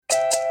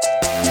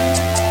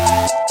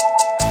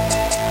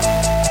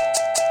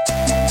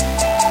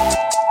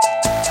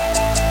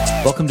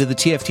Welcome to the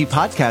TFT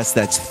podcast.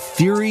 That's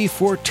Theory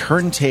for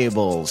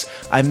Turntables.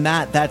 I'm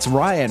Matt. That's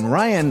Ryan.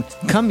 Ryan,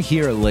 come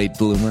here, late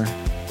bloomer.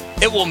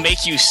 It will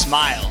make you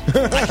smile.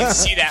 I can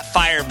see that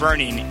fire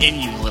burning in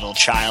you, little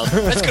child.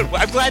 That's good.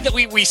 I'm glad that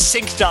we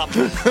synced up.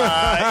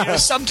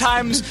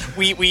 Sometimes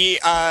we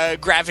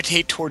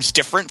gravitate towards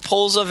different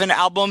pulls of an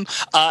album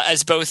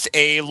as both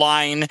a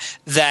line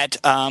that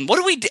what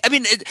do we do? I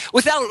mean,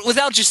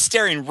 without just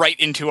staring right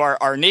into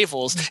our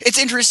navels, it's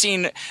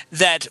interesting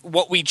that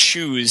what we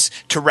choose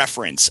to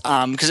reference,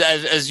 because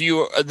as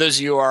those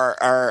of you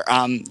are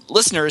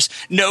listeners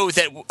know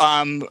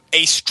that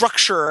a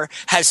structure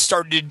has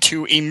started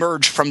to emerge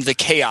from the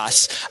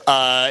chaos,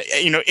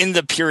 in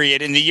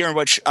the year in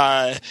which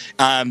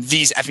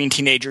these effing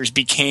teenagers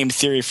became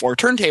Theory for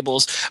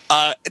Turntables,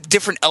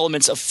 different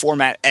elements of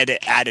format added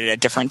at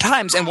different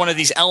times. And one of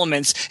these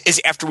elements is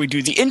after we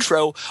do the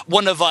intro,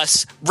 one of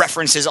us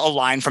references a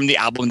line from the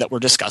album that we're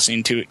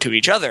discussing to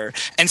each other.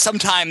 And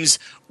sometimes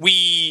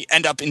we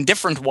end up in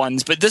different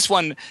ones, but this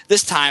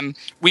time,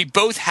 we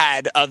both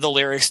had the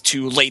lyrics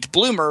to Late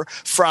Bloomer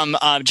from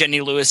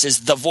Jenny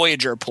Lewis's The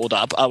Voyager pulled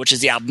up, which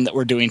is the album that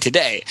we're doing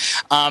today.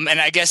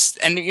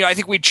 I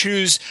think we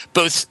choose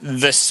both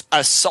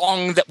a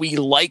song that we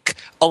like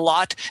a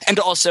lot and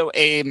also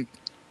a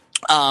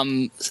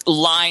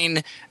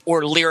line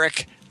or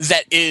lyric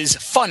that is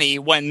funny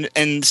when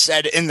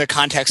said in the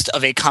context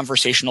of a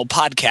conversational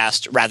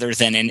podcast rather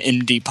than an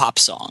indie pop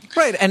song.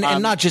 Right, and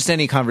not just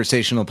any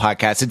conversational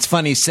podcast. It's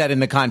funny said in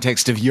the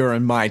context of your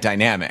and my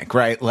dynamic,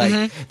 right?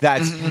 Like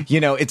that's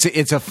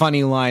it's a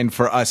funny line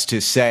for us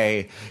to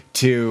say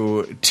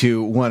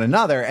to one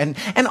another, and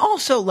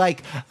also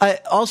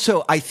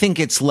I think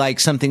it's like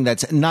something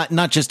that's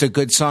not just a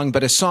good song,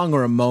 but a song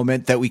or a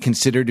moment that we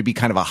consider to be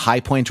kind of a high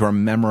point or a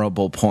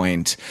memorable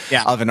point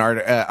of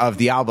of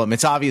the album.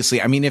 It's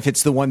obviously, I mean, if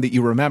it's the one that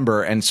you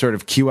remember and sort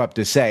of queue up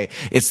to say,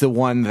 it's the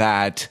one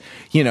that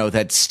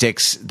that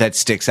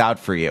sticks out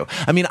for you.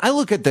 I mean, I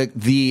look at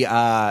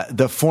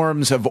the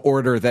forms of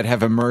order that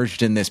have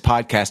emerged in this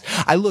podcast.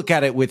 I look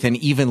at it with an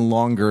even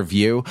longer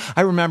view.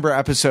 I remember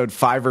episode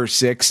 5 or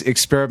 6,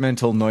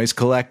 Experimental Noise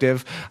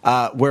Collective,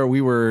 where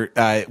we were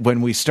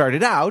when we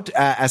started out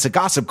as a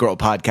Gossip Girl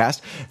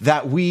podcast,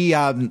 that we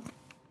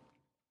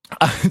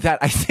that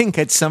I think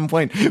at some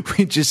point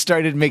we just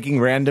started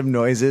making random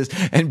noises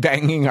and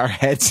banging our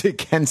heads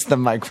against the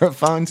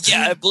microphones.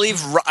 Yeah, I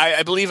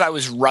believe I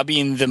was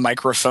rubbing the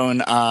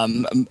microphone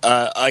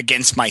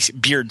against my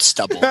beard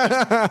stubble,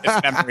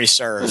 if memory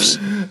serves.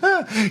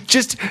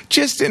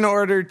 Just in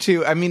order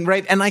to, I mean,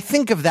 right? And I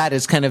think of that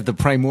as kind of the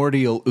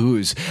primordial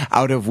ooze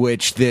out of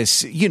which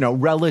this,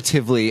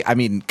 relatively, I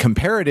mean,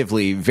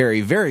 comparatively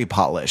very, very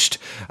polished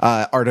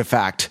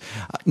artifact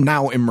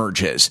now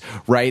emerges,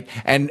 right?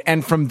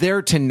 And from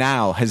there to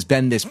now has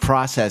been this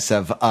process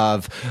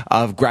of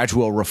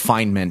gradual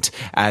refinement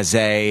as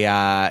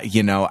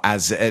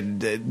almost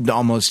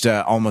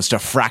a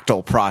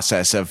fractal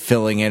process of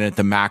filling in at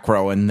the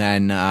macro and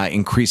then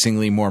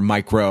increasingly more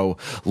micro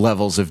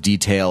levels of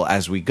detail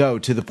as we go,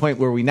 to the point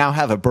where we now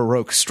have a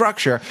Baroque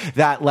structure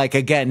that, like,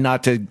 again,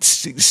 not to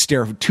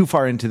stare too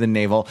far into the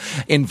navel,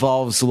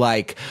 involves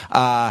the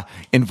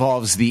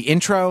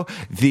intro,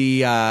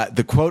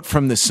 the quote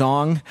from the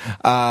song,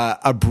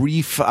 a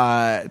brief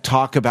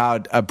talk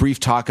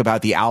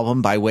about the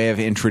album by way of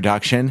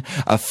introduction,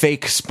 a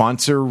fake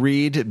sponsor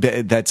read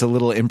that's a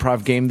little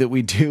improv game that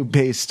we do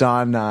based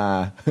on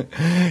I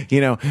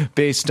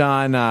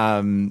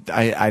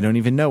don't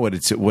even know what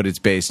it's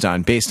based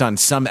on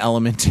some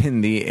element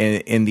in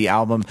the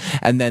album,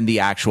 and then the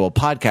actual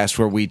podcast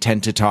where we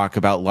tend to talk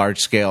about large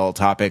scale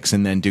topics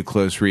and then do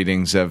close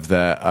readings of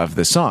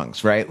the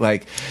songs, right?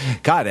 Like,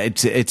 God,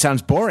 it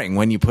sounds boring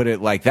when you put it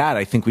like that.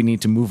 I think we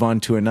need to move on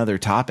to another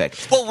topic.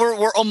 Well,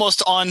 we're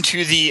almost on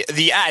to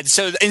the ads.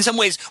 So in some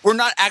ways, we're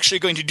not actually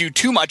going to do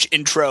too much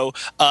intro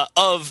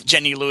of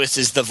Jenny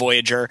Lewis's The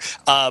Voyager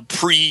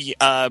pre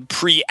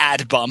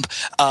ad bump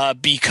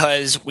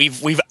because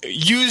we've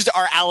used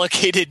our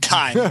allocated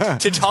time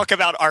to talk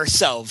about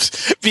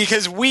ourselves,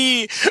 because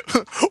we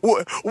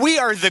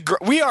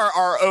are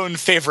our own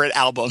favorite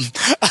album.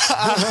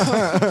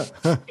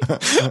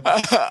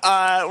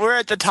 We're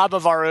at the top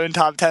of our own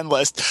top 10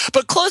 list,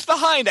 but close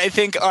behind, I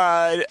think,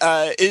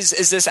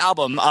 is this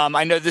album.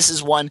 I know this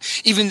is one,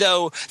 even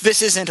though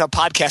this isn't a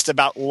podcast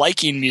about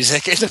liking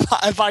music, it's a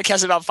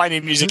podcast about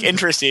finding music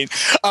interesting.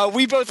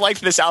 We both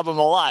liked this album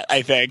a lot,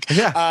 I think.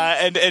 Yeah.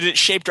 And it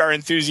shaped our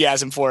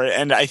enthusiasm for it.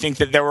 And I think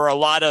that there were a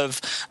lot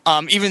of,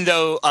 even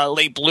though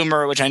Late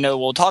Bloomer, which I know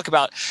we'll talk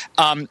about,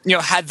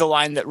 had the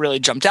line that really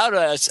jumped out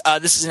at us.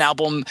 This is an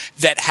album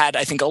that had,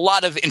 I think, a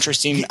lot of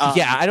interesting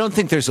I don't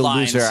think there's a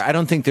lines. loser. I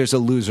don't think there's a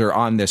loser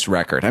on this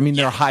record. I mean,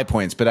 there are high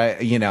points, but I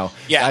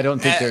don't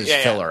think there's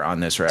filler on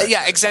this record.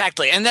 Yeah,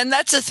 exactly. And then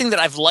that's the thing that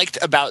I've liked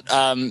about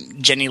about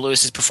Jenny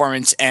Lewis's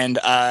performance and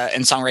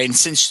songwriting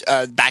since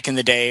back in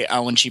the day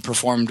when she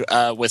performed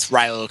with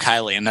Rilo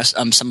Kiley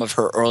and some of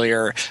her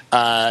earlier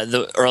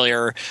Rilo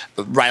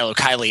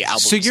Kiley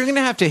albums. So you're going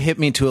to have to hit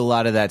me to a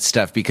lot of that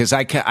stuff because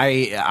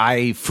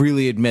I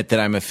freely admit that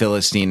I'm a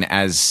Philistine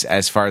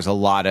as far as a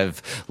lot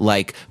of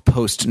like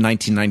post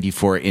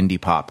 1994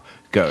 indie pop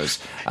goes.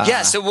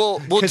 So we'll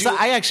do.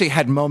 I actually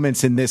had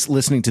moments in this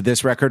listening to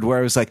this record where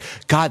I was like,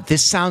 God,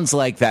 this sounds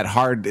like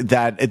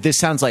this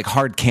sounds like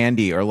Hard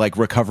Candy or like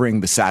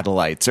Recovering the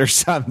Satellites or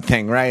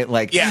something, right?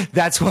 Like,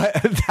 that's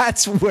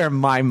where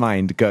my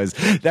mind goes.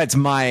 That's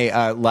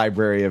my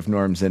library of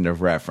norms and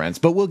of reference.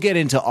 But we'll get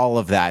into all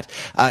of that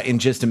in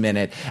just a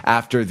minute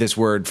after this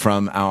word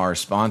from our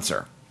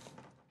sponsor.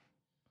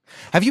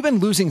 Have you been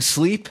losing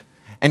sleep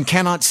and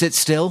cannot sit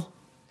still?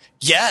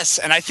 Yes,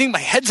 and I think my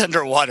head's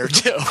underwater,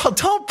 too. Well,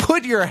 don't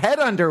put your head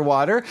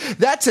underwater.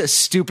 That's a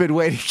stupid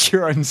way to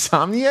cure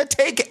insomnia.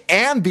 Take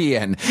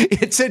Ambien.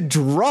 It's a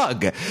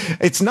drug.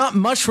 It's not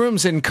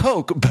mushrooms and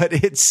coke, but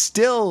it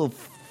still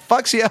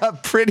fucks you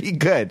up pretty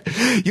good.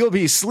 You'll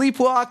be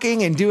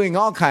sleepwalking and doing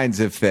all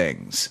kinds of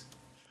things.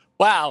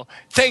 Wow.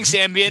 Thanks,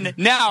 Ambien.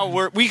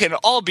 Now we can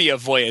all be a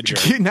Voyager.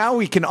 Now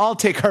we can all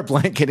take our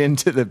blanket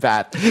into the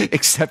bath,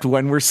 except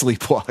when we're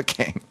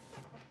sleepwalking.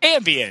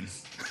 Ambien.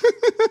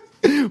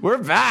 We're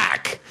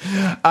back.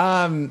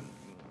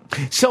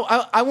 So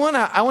I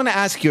wanna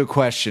ask you a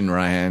question,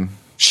 Ryan.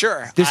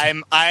 Sure.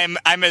 I'm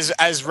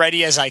as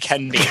ready as I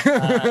can be.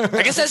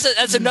 I guess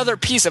that's another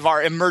piece of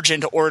our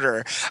emergent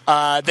order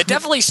that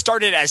definitely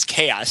started as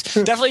chaos.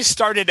 Definitely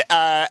started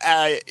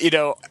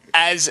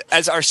as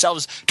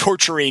ourselves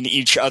torturing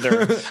each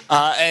other.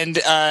 And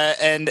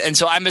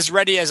so I'm as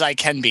ready as I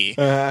can be.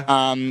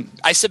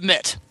 I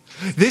submit.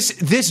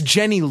 This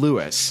Jenny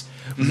Lewis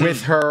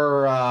with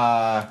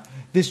her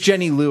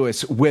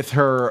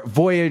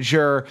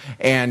Voyager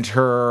and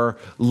her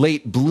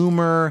Late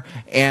Bloomer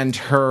and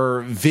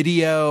her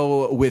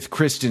video with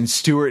Kristen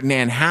Stewart and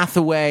Anne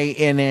Hathaway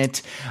in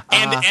it.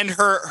 And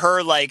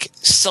her like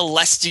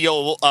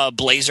celestial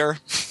blazer.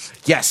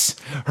 Yes,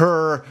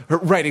 her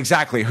right,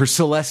 exactly. Her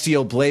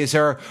celestial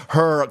blazer,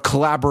 her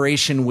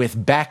collaboration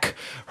with Beck,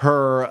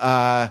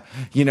 her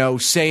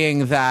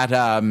saying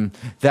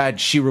that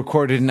she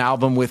recorded an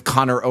album with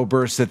Conor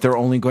Oberst that they're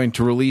only going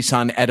to release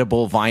on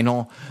edible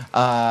vinyl.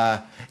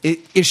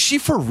 Is she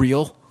for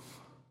real?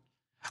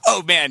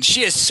 Oh man,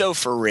 she is so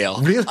for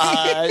real. Really?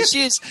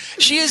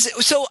 She is.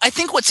 So I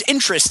think what's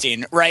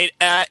interesting, right,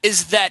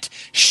 is that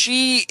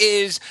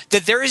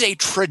there is a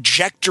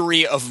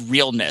trajectory of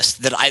realness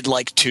that I would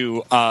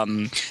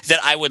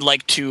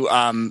like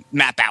to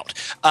map out,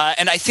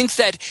 and I think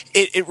that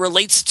it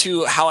relates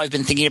to how I've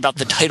been thinking about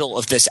the title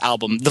of this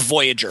album, The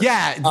Voyager.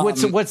 Yeah,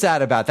 what's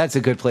that about? That's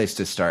a good place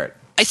to start.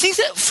 I think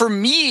that for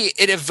me,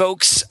 it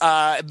evokes,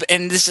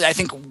 and this is, I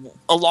think,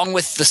 along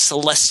with the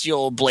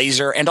celestial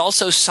blazer and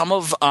also some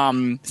of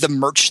the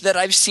merch that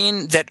I've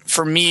seen that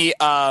for me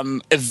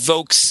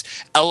evokes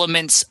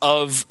elements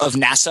of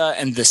NASA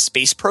and the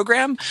space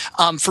program.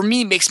 For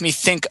me, makes me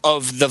think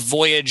of the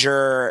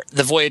Voyager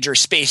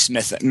space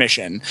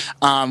mission,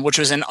 which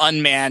was an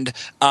unmanned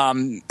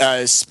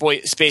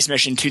space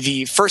mission to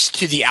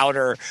the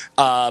outer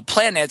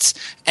planets,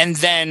 and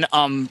then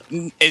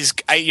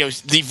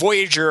the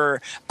Voyager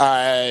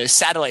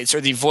satellites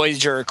or the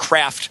Voyager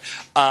craft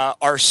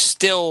are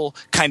still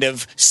kind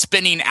of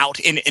spinning out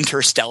in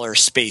interstellar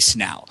space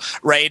now,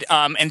 right?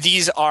 And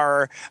these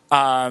are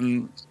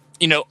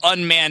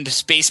unmanned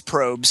space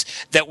probes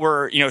that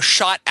were,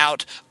 shot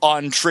out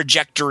on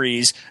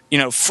trajectories,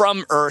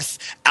 from Earth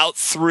out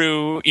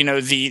through,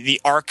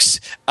 the arcs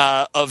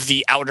of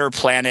the outer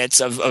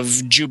planets of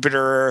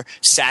Jupiter,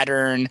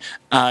 Saturn,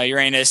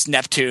 Uranus,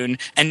 Neptune,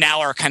 and now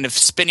are kind of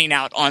spinning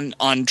out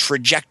on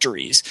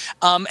trajectories.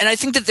 And I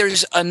think that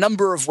there's a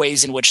number of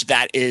ways in which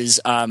that is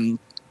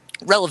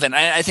relevant.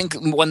 I think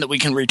one that we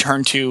can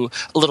return to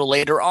a little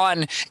later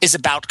on is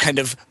about kind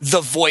of the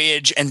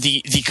voyage and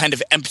the kind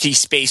of empty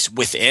space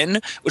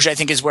within, which I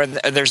think is where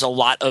there's a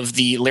lot of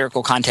the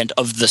lyrical content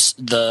of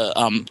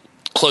the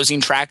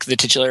closing track, the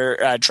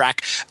titular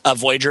track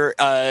Voyager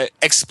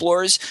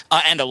explores,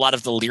 and a lot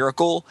of the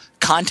lyrical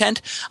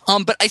content.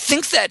 But I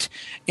think that,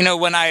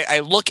 when I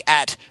look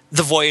at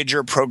the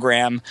Voyager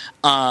program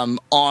on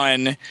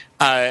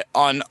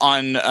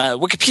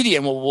Wikipedia,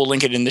 and we'll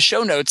link it in the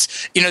show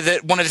notes,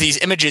 that one of these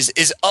images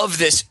is of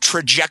this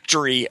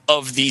trajectory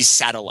of these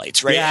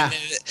satellites, right? Yeah.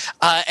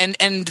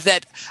 And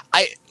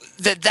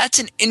that's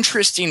an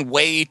interesting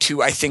way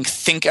to, I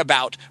think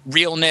about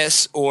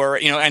realness. Or,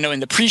 I know in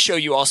the pre-show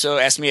you also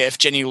asked me if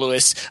Jenny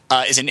Lewis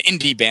is an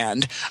indie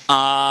band,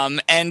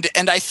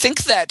 and I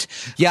think that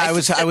I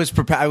was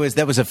prepared.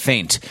 That was a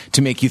feint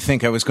to make you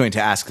think I was going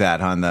to ask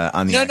that on the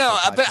no,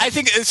 but I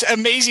think it's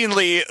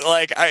amazingly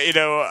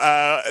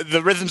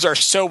the rhythms are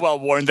so well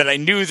worn that I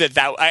knew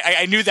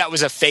I knew that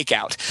was a fake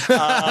out,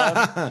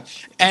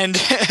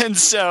 and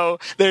so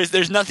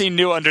there's nothing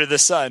new under the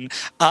sun,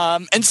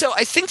 and so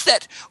I think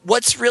that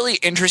what's really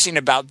interesting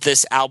about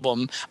this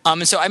album,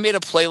 and so I made a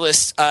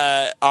playlist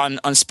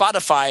on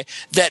Spotify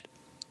that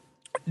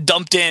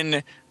dumped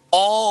in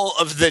all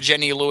of the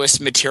Jenny Lewis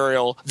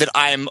material that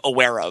I'm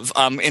aware of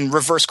in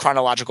reverse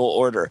chronological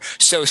order.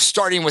 So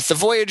starting with the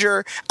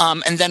Voyager,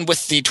 and then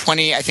with the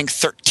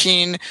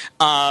 2013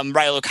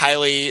 Rilo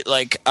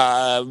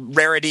Kiley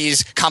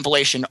rarities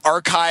compilation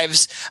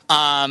archives,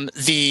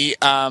 the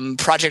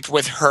project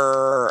with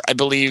her, I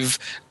believe,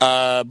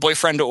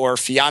 boyfriend or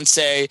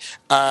fiance.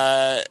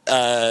 I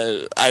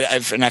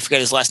forget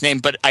his last name,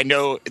 but I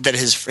know that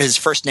his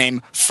first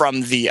name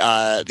from the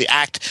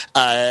act,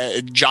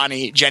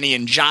 Jenny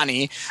and Johnny.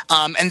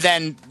 And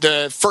then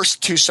the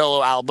first two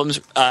solo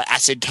albums,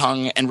 Acid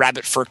Tongue and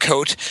Rabbit Fur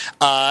Coat,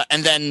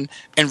 and then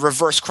in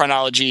reverse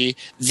chronology,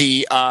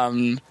 the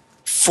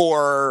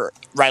 4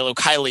 Rilo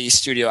Kiley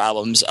studio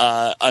albums,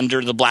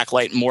 Under the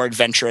Blacklight, More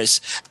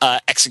Adventurous,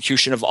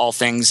 Execution of All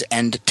Things,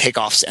 and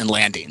Takeoffs and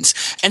Landings.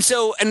 And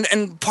so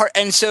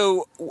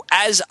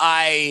as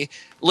I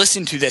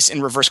listened to this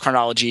in reverse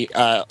chronology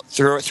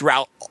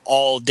throughout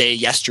all day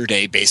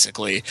yesterday,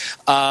 basically,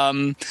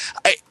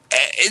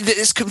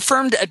 this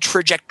confirmed a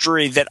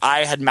trajectory that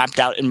I had mapped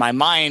out in my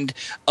mind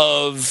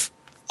of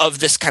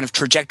this kind of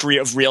trajectory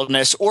of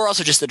realness, or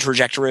also just the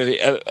trajectory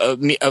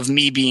of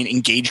me being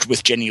engaged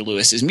with Jenny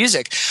Lewis's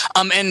music.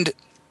 And,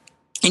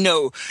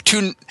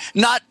 to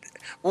not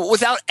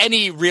without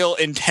any real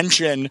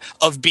intention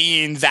of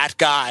being that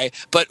guy,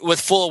 but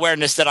with full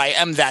awareness that I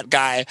am that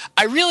guy,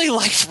 I really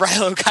liked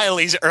Rilo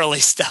Kiley's early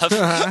stuff.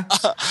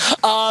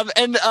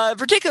 And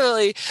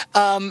particularly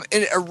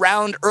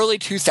around early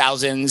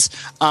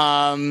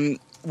 2000s,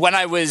 when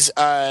I was,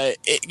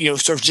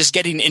 sort of just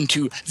getting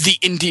into the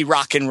indie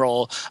rock and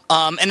roll,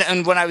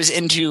 and when I was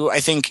into,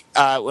 I think,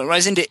 when I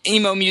was into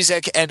emo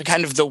music and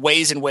kind of the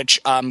ways in which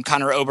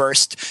Conor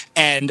Oberst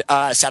and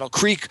Saddle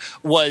Creek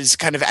was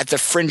kind of at the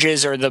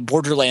fringes or the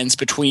borderlands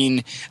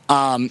between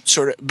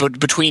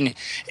between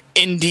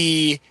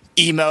indie,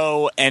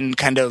 emo, and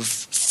kind of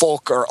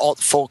folk or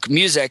alt-folk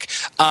music,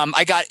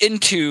 I got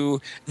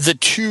into the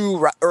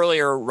two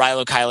earlier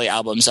Rilo Kiley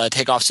albums,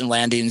 Takeoffs and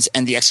Landings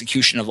and The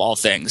Execution of All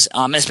Things.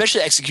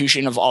 Especially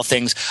Execution of All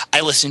Things,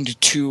 I listened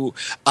to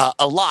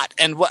a lot.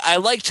 And what I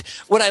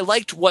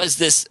liked was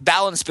this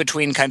balance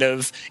between kind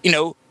of,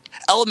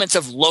 elements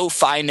of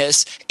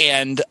lo-fi-ness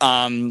and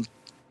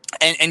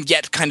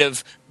yet kind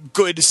of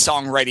good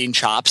songwriting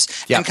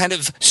chops, and kind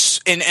of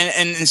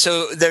and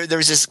so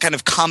there's this kind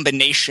of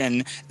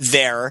combination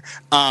there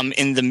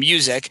in the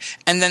music,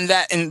 and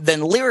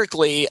then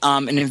lyrically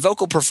and in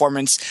vocal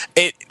performance,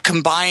 it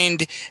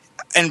combined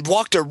and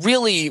walked a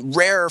really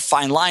rare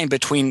fine line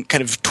between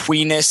kind of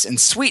tweeness and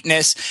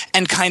sweetness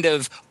and kind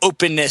of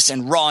openness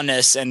and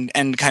rawness and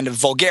kind of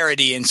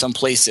vulgarity in some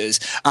places.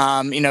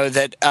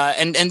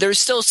 And there's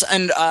still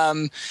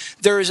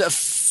there's a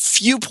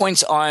few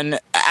points on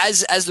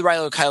as the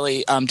Rilo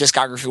Kiley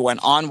discography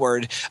went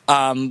onward,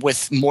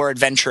 with More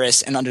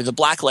Adventurous and Under the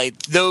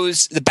Blacklight,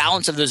 the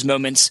balance of those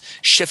moments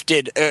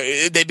shifted.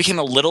 They became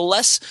a little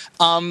less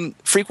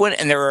frequent,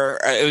 and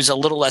it was a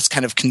little less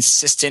kind of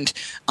consistent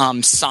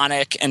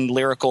sonic and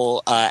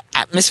lyrical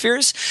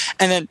atmospheres.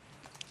 And then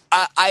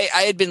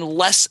I had been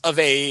less of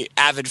a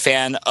avid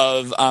fan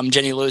of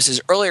Jenny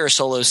Lewis's earlier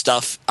solo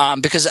stuff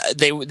because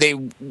they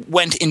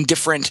went in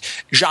different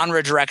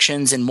genre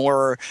directions and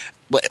more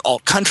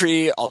alt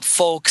country, alt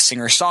folk,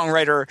 singer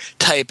songwriter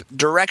type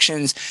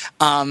directions,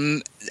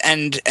 and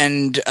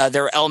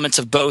there are elements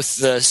of both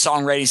the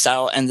songwriting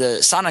style and the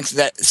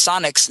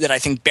sonics that I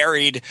think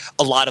buried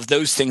a lot of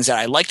those things that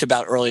I liked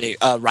about early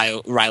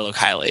Rilo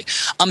Kiley.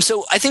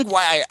 So I think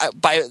what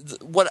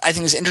I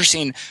think is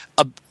interesting,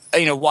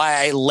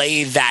 why I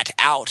lay that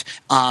out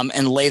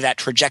and lay that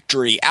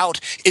trajectory out,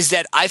 is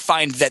that I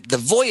find that the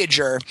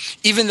Voyager,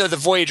 even though the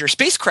Voyager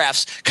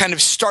spacecrafts kind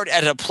of start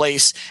at a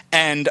place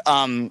and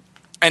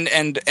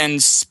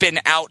spin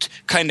out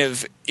kind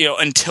of,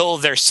 until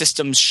their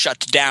systems shut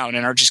down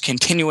and are just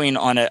continuing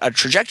on a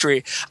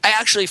trajectory, I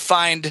actually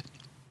find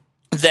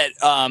that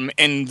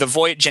in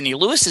the Jenny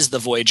Lewis's The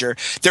Voyager,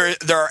 there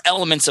are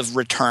elements of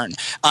return,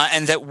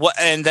 and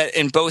that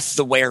in both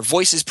the way her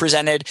voice is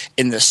presented,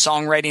 in the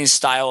songwriting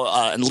style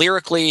and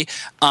lyrically,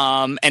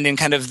 and in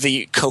kind of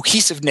the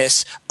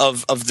cohesiveness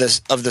of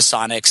the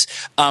sonics,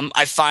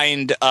 I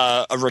find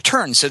a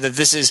return, so that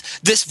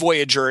this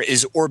Voyager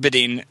is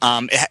orbiting,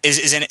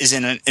 is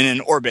in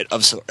an orbit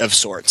of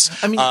sorts,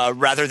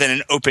 rather than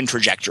an open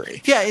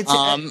trajectory. Yeah,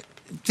 it's.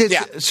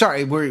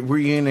 Sorry, were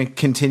you going to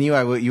continue?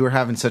 You were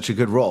having such a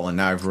good role, and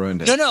now I've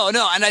ruined it. No,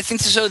 and I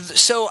think so.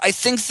 So I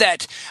think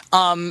that,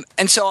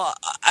 and so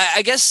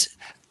I guess.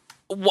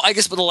 But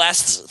the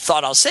last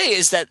thought I'll say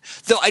is that,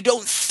 though I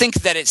don't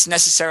think that it's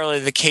necessarily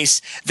the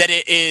case that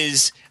it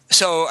is.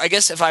 So I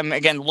guess if I'm,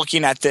 again,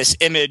 looking at this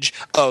image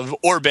of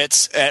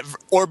orbits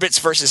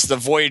versus the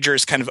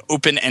Voyager's kind of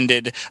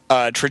open-ended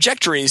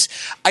trajectories,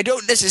 I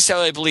don't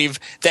necessarily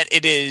believe that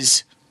it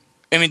is.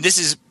 This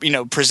is,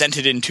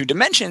 presented in two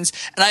dimensions,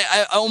 and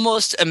I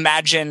almost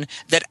imagine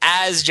that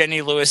as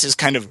Jenny Lewis's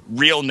kind of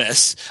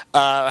realness,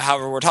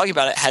 however we're talking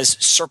about it, has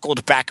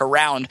circled back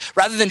around,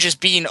 rather than just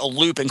being a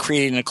loop and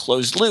creating a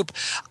closed loop,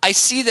 I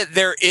see that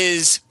there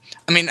is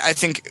I mean, I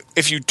think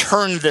if you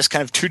turn this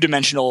kind of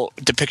two-dimensional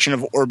depiction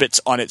of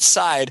orbits on its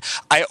side,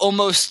 I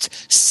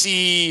almost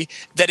see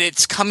that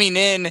it's coming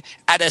in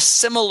at a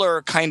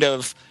similar kind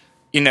of,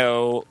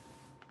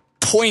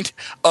 point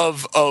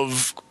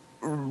of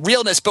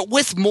realness, but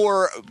with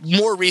more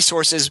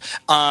resources,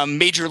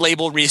 major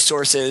label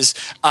resources.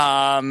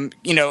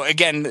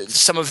 Again,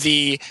 some of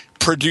the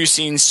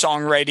producing,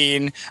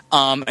 songwriting,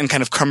 and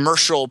kind of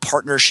commercial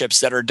partnerships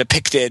that are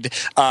depicted,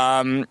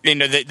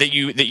 that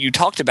you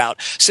talked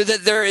about, so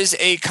that there is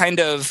a kind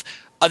of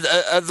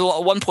at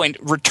one point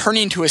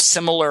returning to a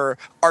similar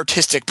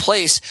artistic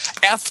place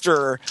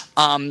after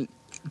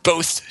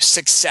both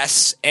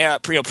success,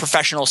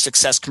 professional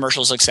success,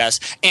 commercial success,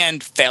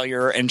 and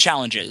failure and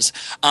challenges.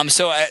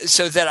 So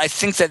that I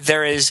think that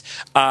there is,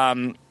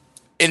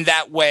 in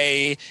that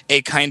way,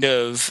 a kind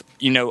of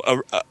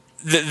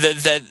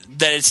that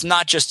it's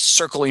not just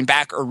circling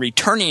back or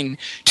returning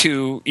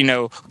to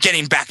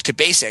getting back to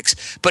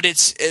basics, but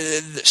it's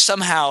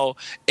somehow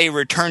a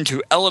return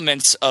to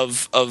elements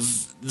of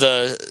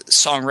the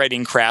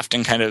songwriting craft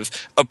and kind of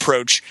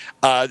approach,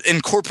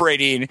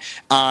 incorporating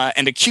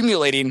and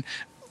accumulating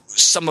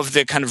some of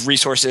the kind of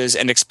resources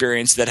and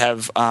experience that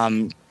have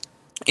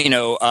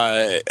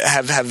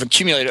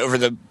accumulated over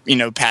the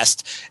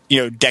past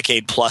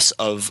decade plus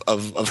of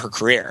her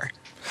career.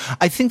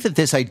 I think that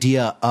this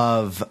idea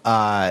of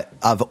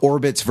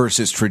orbits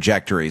versus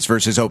trajectories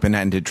versus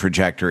open-ended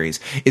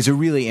trajectories is a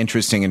really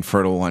interesting and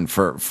fertile one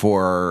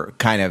for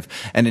kind of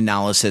an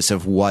analysis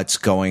of what's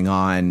going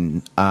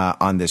on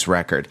this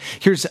record.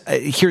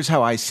 Here's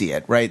how I see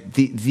it. Right,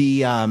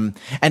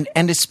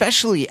 and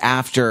especially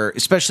after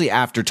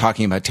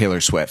talking about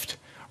Taylor Swift.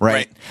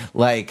 Right.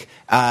 Like,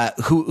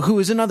 who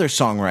is another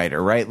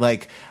songwriter, right?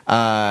 Like,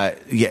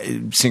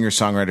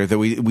 singer-songwriter that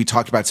we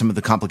talked about some of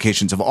the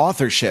complications of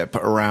authorship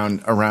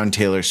around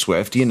Taylor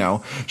Swift.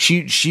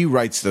 She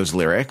writes those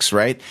lyrics,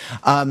 right?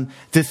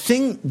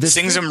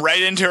 Sings them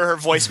right into her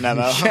voice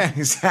memo. Yeah,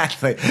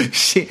 exactly.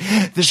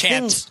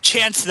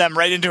 Chants them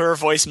right into her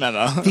voice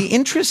memo. The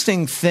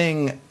interesting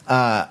thing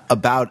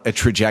about a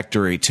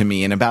trajectory to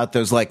me and about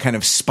those like kind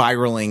of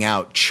spiraling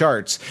out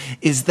charts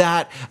is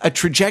that a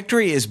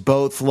trajectory is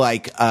both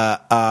like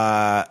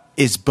a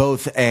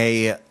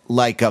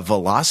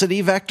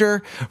velocity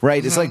vector, right?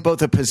 Mm-hmm. It's like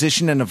both a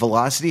position and a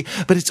velocity,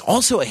 but it's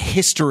also a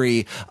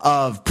history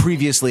of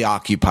previously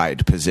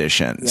occupied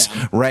positions,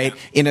 right?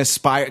 In a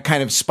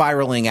kind of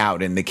spiraling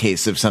out in the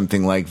case of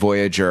something like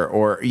Voyager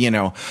or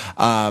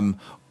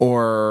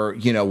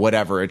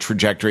whatever, a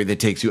trajectory that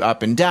takes you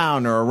up and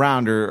down or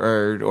around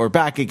or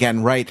back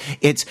again, right?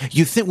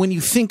 When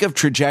you think of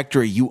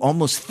trajectory, you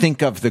almost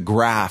think of the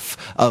graph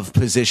of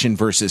position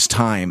versus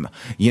time,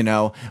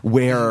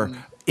 where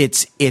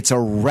it's a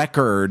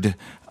record,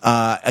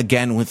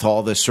 again, with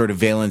all the sort of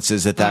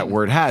valences that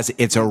word has,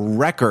 it's a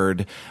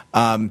record,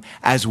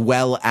 as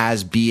well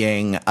as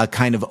being a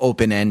kind of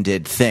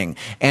open-ended thing.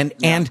 And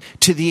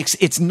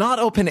it's not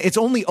open, it's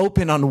only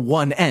open on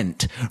one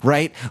end,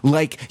 right?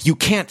 Like, you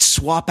can't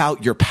swap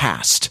out your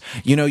past.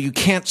 You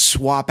can't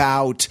swap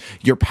out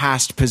your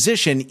past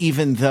position,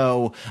 even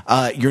though,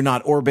 you're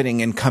not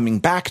orbiting and coming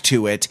back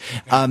to it.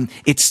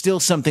 It's still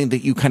something that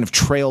you kind of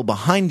trail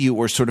behind you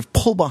or sort of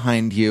pull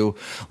behind you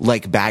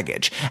like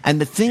baggage. And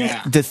the thing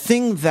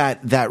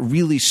that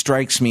really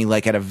strikes me,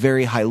 like at a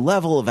very high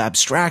level of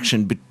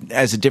abstraction,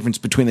 as a difference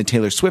between the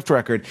Taylor Swift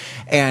record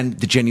and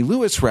the Jenny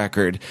Lewis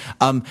record,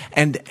 and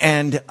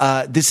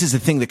this is the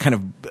thing that kind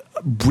of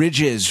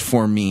bridges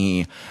for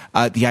me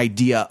the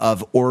idea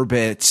of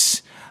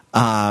orbits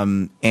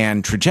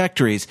and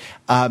trajectories,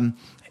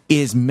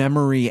 is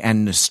memory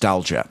and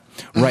nostalgia.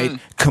 Right?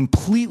 Mm-hmm.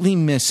 Completely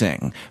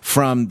missing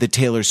from the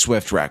Taylor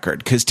Swift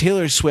record, because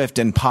Taylor Swift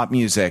and pop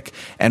music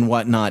and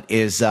whatnot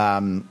is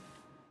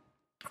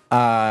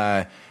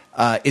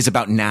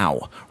about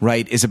now,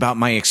 right? Is about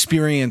my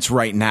experience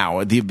right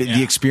now,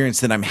 the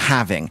experience that I'm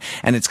having.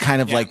 And it's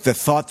kind of like the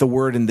thought, the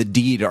word, and the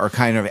deed are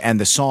kind of, and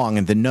the song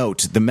and the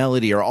note, the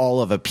melody are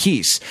all of a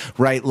piece,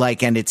 right?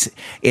 Like, and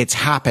it's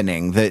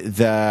happening.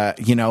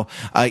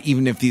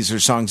 Even if these are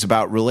songs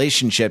about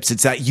relationships,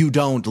 it's that you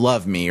don't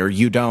love me or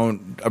you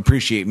don't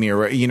appreciate me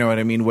or, you know what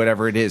I mean?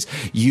 Whatever it is,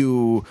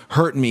 you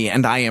hurt me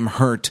and I am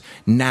hurt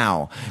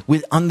now.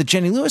 On the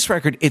Jenny Lewis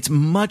record, it's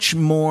much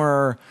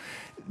more,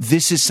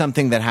 this is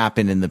something that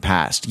happened in the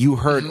past. You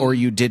hurt or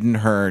you didn't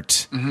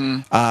hurt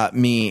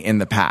me in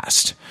the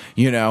past,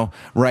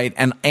 right?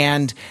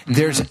 And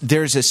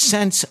there's a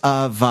sense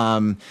of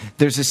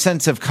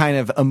kind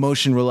of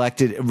emotion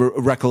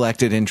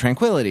recollected in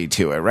tranquility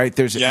to it, right?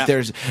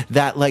 There's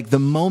that, like, the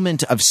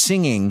moment of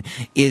singing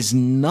is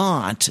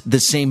not the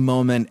same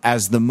moment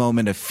as the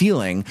moment of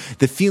feeling.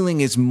 The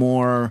feeling is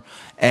more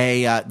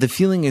a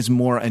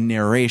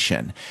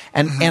narration,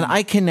 and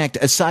I connect,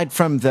 aside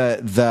from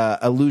the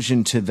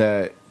allusion to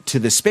the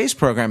space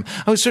program,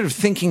 I was sort of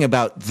thinking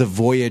about the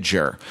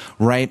Voyager,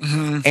 right?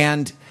 Mm-hmm.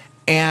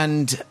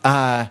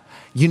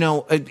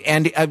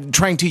 and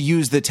trying to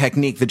use the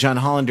technique, the John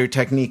Hollander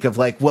technique of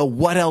like, well,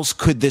 what else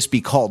could this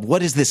be called?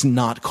 What is this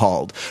not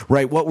called?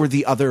 Right? What were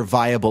the other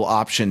viable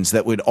options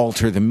that would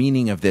alter the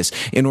meaning of this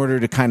in order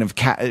to kind of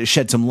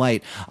shed some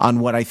light on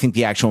what I think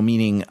the actual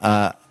meaning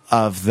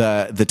of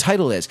the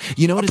title is.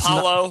 You know what?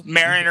 Apollo, it's not,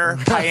 Mariner,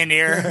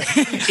 Pioneer.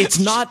 It's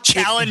not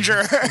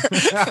Challenger.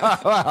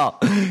 Well,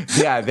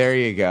 yeah, there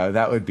you go.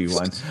 That would be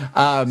one.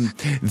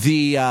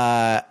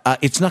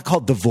 It's not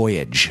called The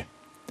Voyage.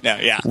 No,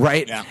 yeah.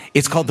 Right? Yeah.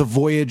 It's called The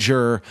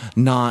Voyager,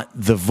 not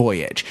The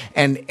Voyage.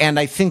 And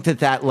I think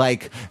that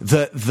like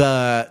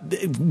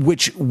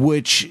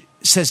which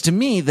says to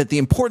me that the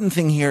important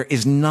thing here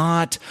is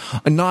not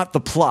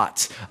the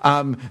plots,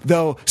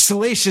 though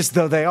salacious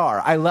though they are.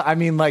 I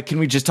mean, like, can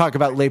we just talk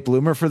about Late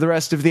Bloomer for the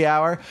rest of the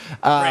hour?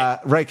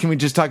 Right? Can we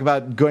just talk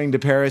about going to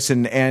Paris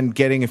and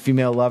getting a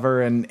female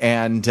lover and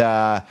hanging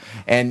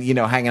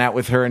out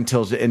with her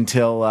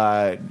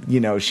until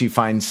she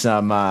finds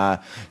some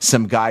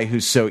guy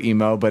who's so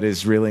emo but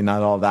is really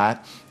not all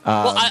that.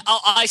 Well,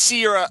 I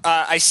see your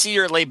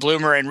Late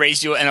Bloomer and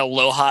Raise You an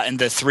Aloha and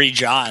the Three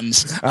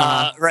Johns,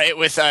 right?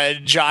 With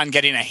John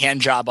getting a hand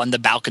job on the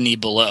balcony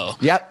below.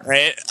 Yep.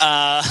 Right.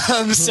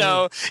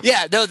 So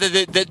yeah, no,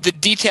 the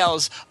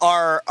details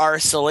are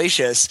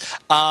salacious.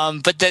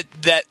 But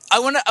that I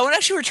want to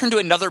actually return to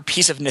another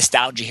piece of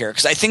nostalgia here,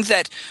 because I think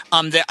that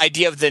the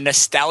idea of the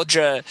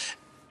nostalgia.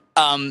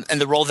 And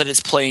the role that it's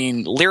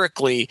playing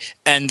lyrically,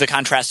 and the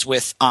contrast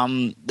with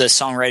the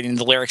songwriting,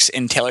 the lyrics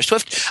in Taylor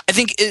Swift, I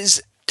think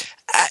is.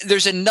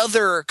 There's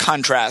another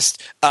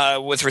contrast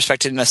with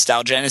respect to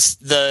nostalgia, and it's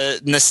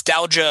the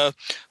nostalgia.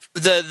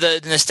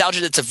 The nostalgia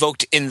that's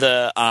evoked in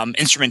the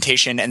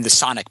instrumentation and the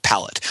sonic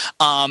palette,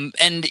 and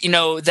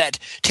that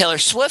Taylor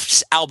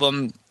Swift's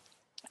album,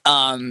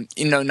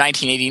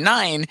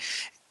 1989,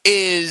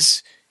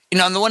 is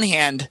on the one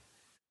hand,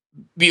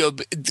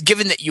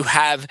 given that you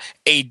have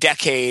a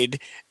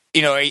decade,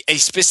 a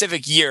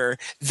specific year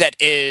that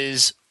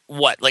is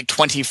like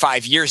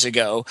 25 years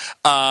ago,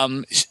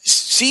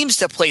 seems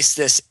to place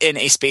this in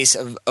a space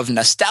of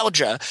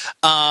nostalgia,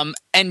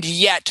 and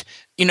yet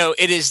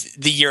it is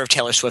the year of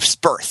Taylor Swift's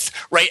birth,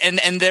 right?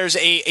 And there's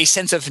a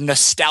sense of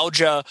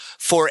nostalgia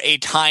for a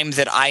time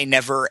that I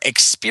never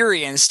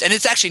experienced, and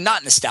it's actually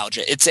not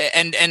nostalgia. It's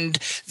and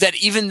that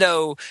even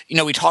though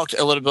we talked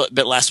a little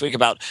bit last week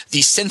about the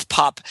synth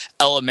pop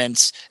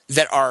elements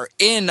that are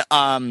in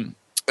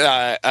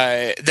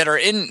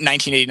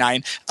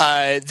 1989.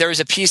 There was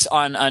a piece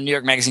on New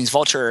York Magazine's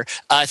Vulture,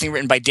 I think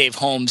written by Dave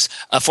Holmes,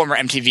 a former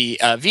MTV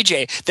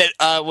VJ, that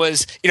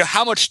was,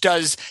 how much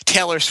does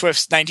Taylor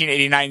Swift's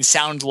 1989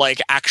 sound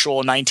like actual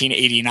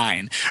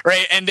 1989,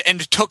 right?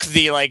 And took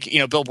the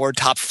Billboard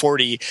Top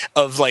 40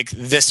 of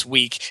this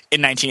week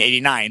in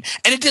 1989,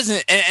 and it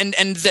doesn't,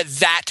 and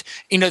that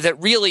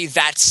really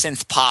that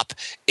synth pop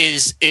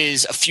is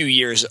a few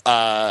years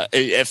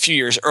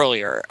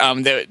earlier.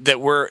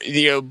 That we're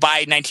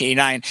by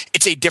 1989,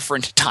 it's a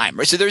different time,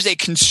 right? So there's a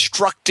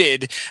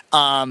constructed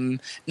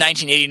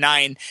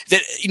 1989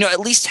 that at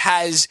least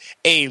has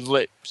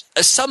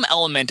some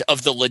element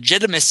of the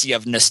legitimacy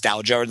of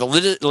nostalgia, or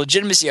the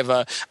legitimacy of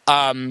a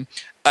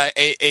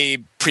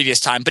previous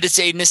time, but it's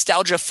a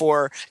nostalgia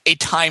for a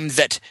time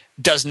that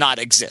does not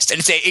exist, and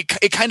it's a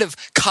kind of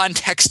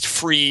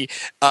context-free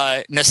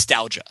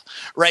nostalgia,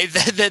 right?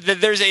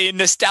 There's a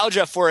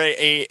nostalgia for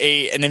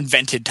an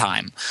invented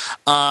time,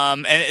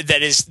 and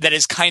that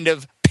is kind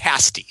of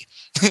pasty.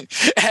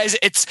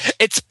 It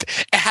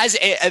has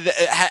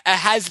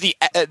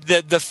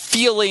the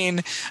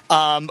feeling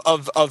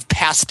of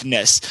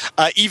pastness,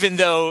 even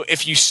though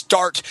if you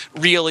start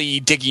really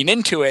digging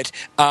into it,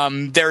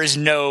 there's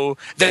no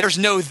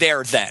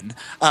there then,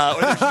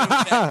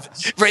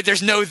 right?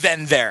 There's no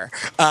then there,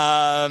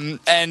 and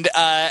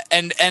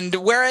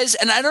whereas,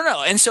 and I don't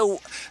know, and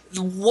so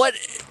what,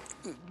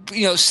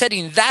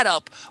 setting that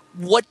up.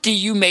 What do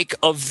you make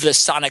of the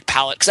sonic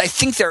palette? Because I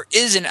think there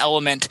is an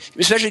element,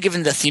 especially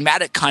given the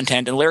thematic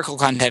content and lyrical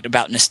content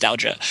about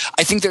nostalgia.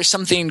 I think there's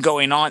something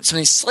going on,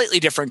 something slightly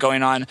different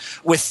going on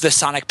with the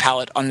sonic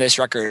palette on this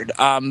record.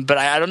 But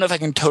I don't know if I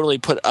can totally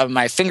put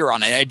my finger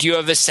on it. Do you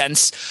have a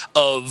sense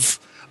of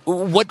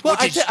what? Well,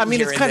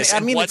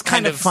 it's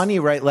kind of funny,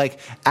 right? Like,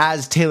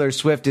 as Taylor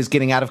Swift is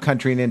getting out of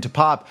country and into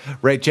pop,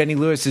 right? Jenny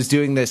Lewis is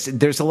doing this.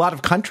 There's a lot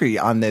of country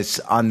on this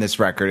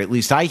record. At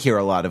least I hear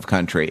a lot of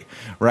country,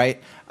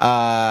 right?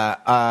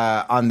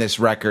 On this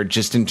record,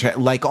 just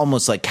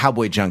almost like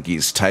Cowboy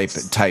Junkies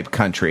type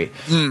country.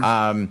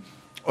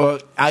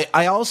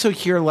 I also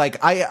hear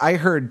I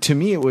heard, to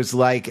me it was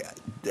like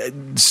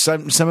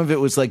some of it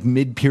was like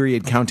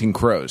mid-period Counting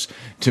Crows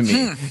to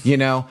me,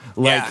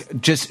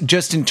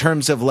 just in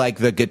terms of like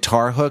the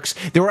guitar hooks.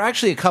 There were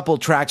actually a couple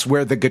tracks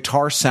where the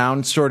guitar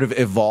sound sort of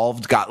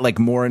evolved, got like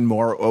more and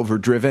more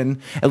overdriven.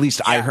 At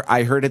least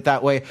I heard it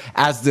that way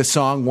as the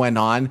song went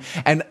on,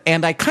 and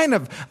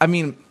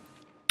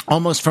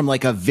almost from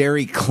like a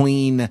very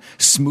clean,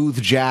 smooth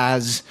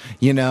jazz,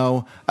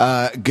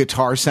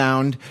 guitar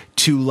sound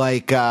to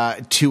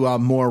to a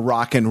more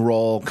rock and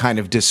roll kind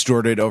of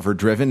distorted,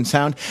 overdriven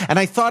sound. And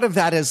I thought of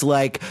that as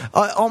like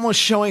almost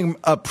showing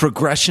a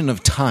progression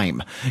of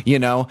time,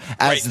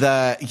 as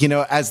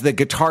the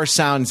guitar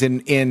sounds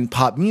in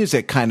pop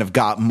music kind of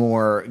got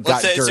dirtier.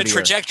 It's a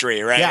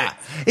trajectory, right?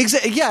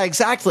 Yeah,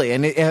 exactly.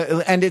 And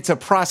it's a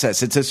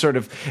process. It's a sort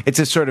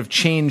of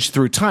change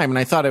through time. And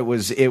I thought it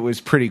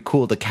was pretty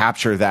cool to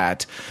capture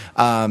that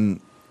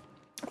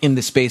in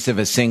the space of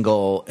a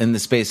single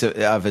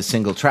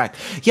track.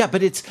 Yeah,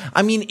 but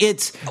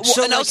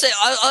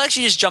I'll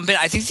actually just jump in.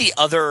 I think the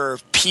other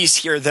piece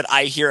here that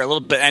I hear a little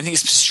bit, and I think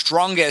it's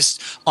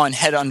strongest on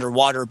Head Under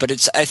Water,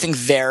 but I think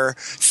there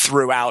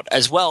throughout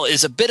as well,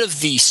 is a bit of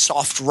the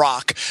soft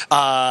rock,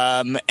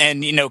 and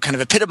kind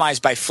of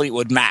epitomized by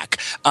Fleetwood Mac.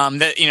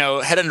 That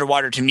Head Under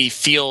Water to me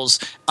feels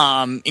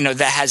that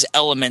has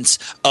elements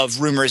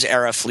of Rumors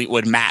era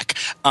Fleetwood Mac,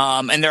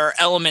 and there are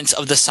elements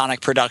of the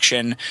sonic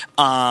production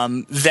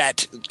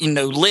that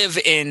live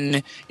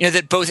in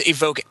that both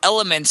evoke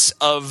elements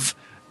of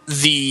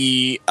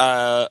the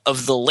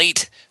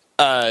late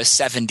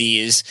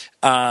 70s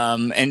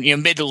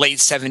and mid to late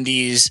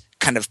 70s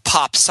kind of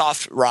pop,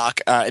 soft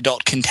rock,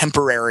 adult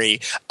contemporary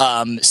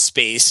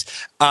space.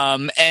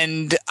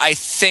 And I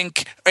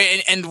think,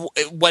 and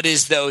what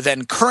is though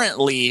then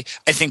currently,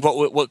 I think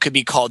what could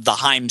be called the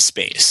Haim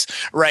space,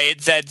 right?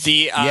 That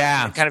the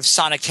kind of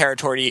sonic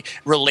territory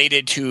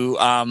related to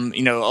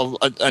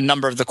a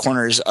number of the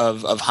corners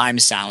of Haim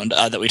sound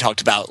that we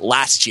talked about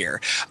last year.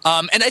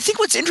 And I think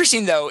what's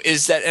interesting though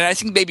is that, and I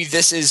think maybe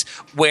this is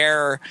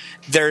where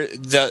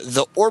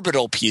the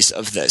orbital piece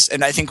of this,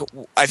 and I think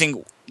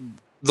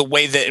the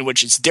way that in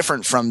which it's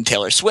different from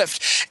Taylor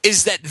Swift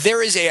is that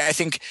there is I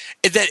think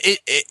that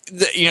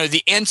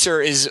the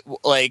answer is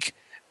like,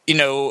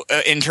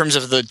 in terms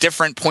of the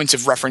different points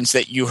of reference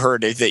that you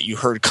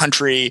heard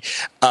country,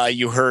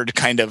 you heard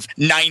kind of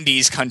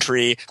 90s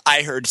country,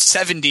 I heard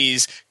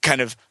 70s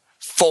kind of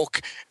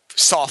folk,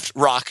 soft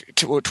rock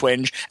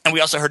twinge, and we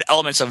also heard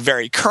elements of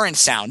very current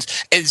sounds.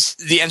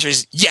 The answer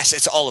is yes,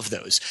 it's all of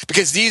those,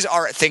 because these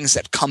are things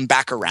that come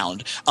back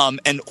around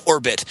and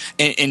orbit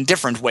in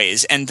different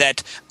ways, and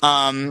that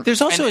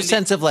there's also a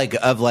sense of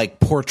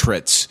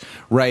portraits,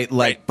 right?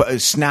 Like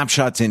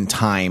snapshots in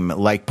time,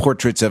 like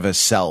portraits of a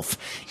self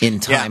in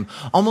time,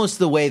 almost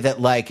the way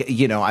that I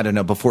don't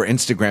know, before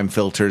Instagram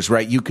filters,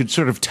 right? You could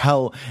sort of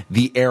tell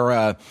the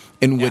era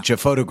in which a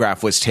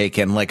photograph was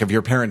taken, like of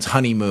your parents'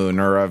 honeymoon,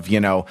 or of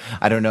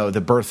I don't know,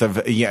 the birth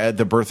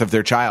of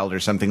their child or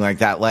something like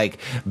that, like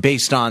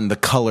based on the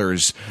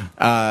colors,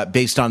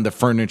 based on the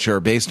furniture,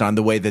 based on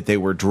the way that they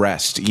were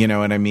dressed, you know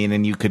what I mean?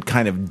 And you could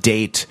kind of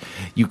date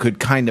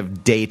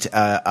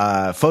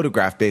a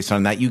photograph based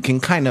on that. You can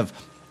kind of,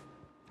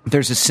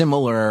 there's a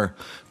similar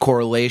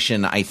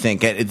correlation, I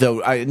think,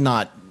 though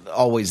not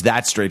always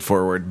that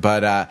straightforward,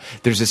 but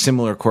there's a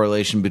similar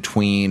correlation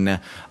between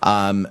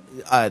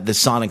the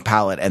sonic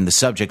palette and the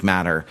subject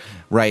matter,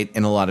 right,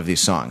 in a lot of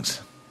these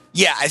songs.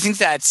 Yeah, I think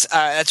that's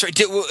right.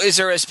 Is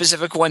there a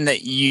specific one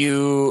that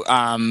you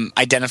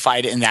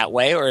identified in that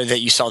way, or that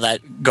you saw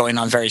that going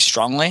on very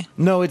strongly?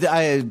 No,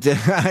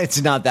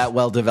 it's not that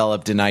well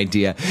developed an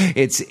idea.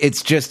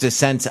 It's just a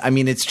sense. I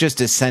mean, it's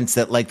just a sense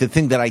that the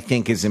thing that I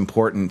think is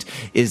important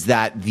is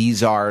that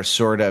these are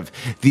sort of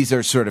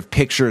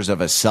pictures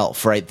of a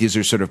self, right? These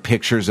are sort of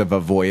pictures of a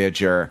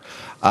voyager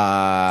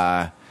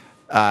in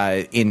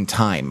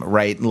time,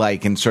 right?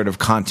 Like, and sort of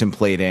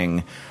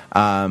contemplating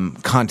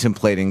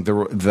the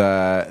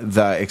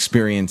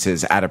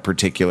experiences at a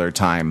particular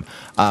time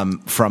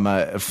from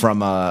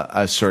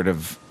a sort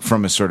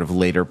of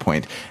later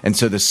point. And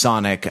so the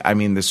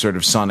sort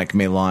of sonic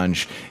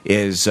melange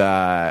is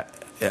it's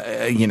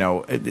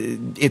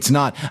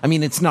not. I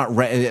mean, it's not.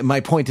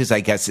 My point is, I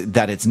guess,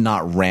 that it's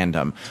not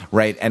random,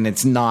 right? And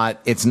it's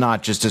not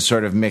just a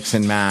sort of mix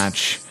and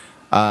match.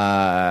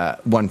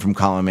 One from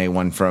column A,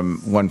 one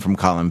from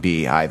column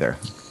B either.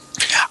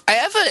 I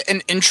have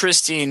an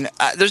interesting.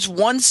 There's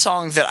one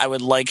song that I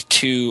would like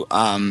to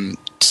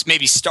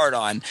maybe start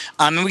on,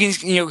 and we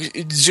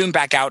can zoom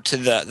back out to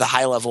the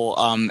high level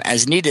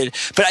as needed.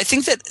 But I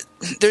think that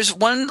there's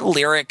one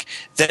lyric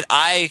that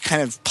I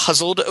kind of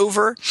puzzled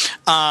over,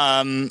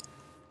 and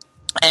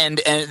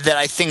that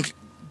I think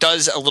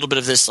does a little bit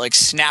of this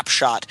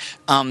snapshot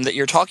that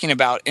you're talking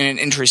about in an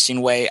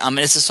interesting way. And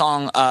it's the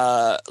song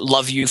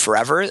 "Love You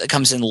Forever" that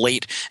comes in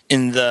late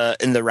in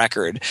the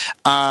record,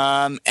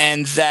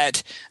 and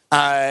that.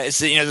 It's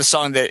the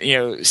song that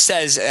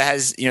says, it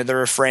has the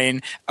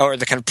refrain or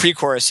the kind of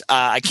pre-chorus,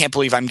 I can't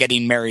believe I'm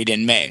getting married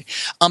in May.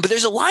 But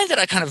there's a line that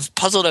I kind of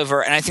puzzled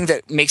over, and I think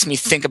that makes me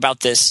think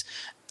about this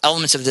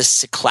elements of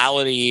this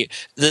cyclicality,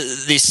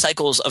 these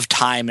cycles of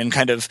time, and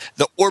kind of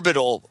the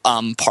orbital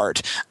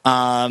part,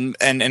 and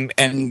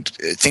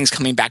things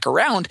coming back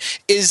around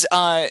is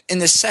in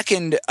the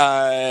second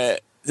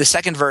the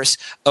second verse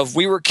of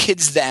 "We were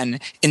kids then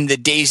in the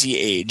daisy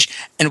age,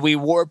 and we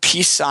wore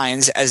peace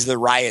signs as the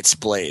riots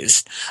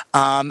blazed."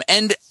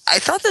 And I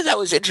thought that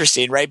was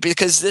interesting, right?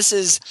 Because this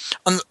is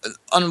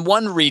on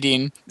one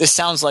reading, this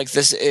sounds like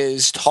this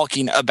is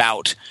talking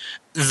about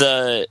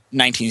the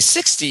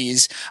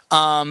 1960s,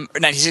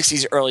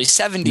 early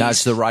 70s. No,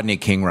 it's the Rodney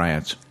King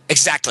riots.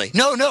 Exactly.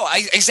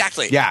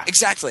 Exactly. Yeah.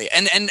 Exactly.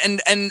 And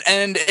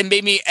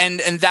made me and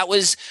that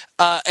was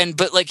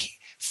but like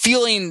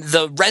feeling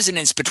the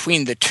resonance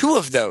between the two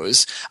of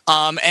those,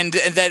 and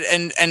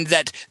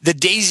that the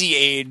daisy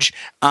age,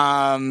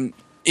 one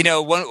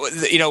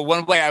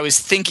way I was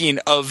thinking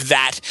of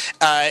that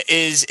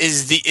is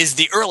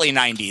the early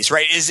 90s,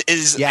 right?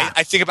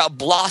 I think about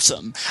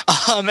Blossom.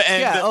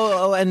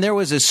 And there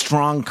was a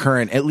strong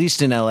current, at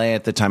least in LA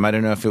at the time. I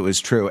don't know if it was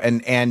true,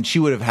 and she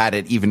would have had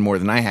it even more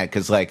than I had,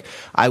 because like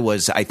I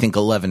was, I think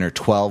 11 or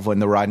 12 when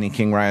the Rodney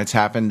King riots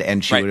happened,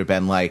 and she would have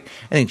been like,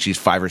 I think she's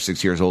 5 or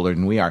 6 years older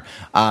than we are.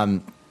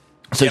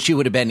 So she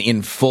would have been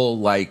in full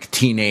like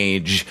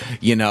teenage,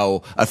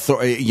 culture,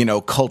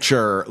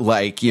 culture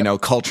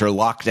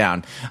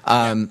lockdown.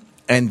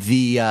 And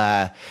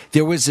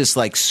there was this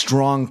like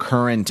strong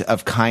current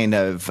of kind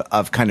of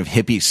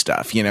hippie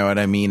stuff, you know what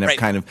I mean? Of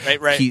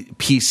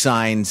peace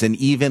signs, and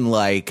even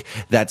like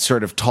that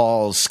sort of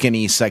tall,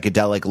 skinny,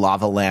 psychedelic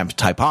lava lamp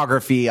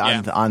typography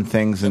on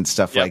things and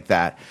stuff like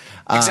that.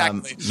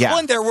 Exactly. Well,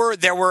 and there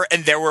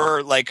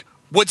were like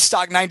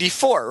Woodstock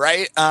 '94,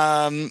 right?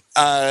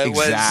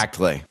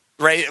 Exactly.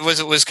 Right, it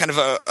was kind of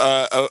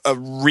a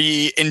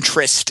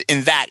re-interest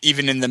in that,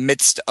 even in the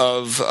midst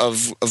of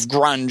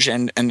grunge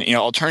and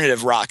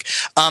alternative rock,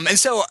 and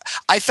so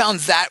I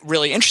found that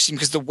really interesting,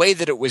 because the way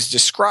that it was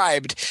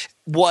described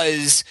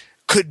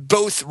could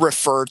both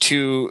refer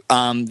to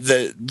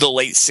the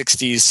late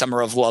 60s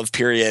Summer of Love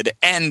period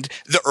and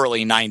the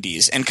early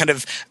 90s, and kind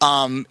of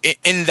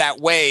in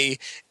that way,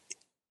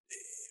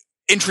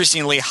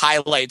 interestingly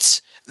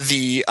highlights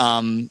the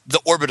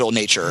orbital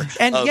nature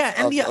and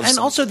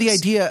also the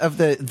idea of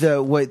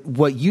the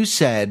what you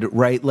said,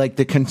 right? Like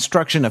the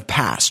construction of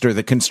past, or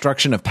the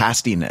construction of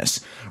pastiness,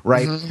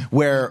 right? Mm-hmm.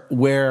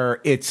 Where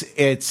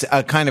it's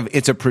a kind of,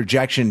 it's a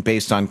projection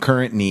based on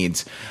current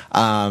needs.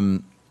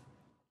 And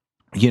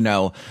it's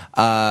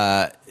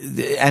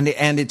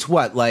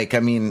what, like,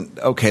 I mean,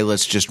 okay,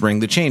 let's just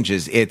bring the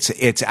changes.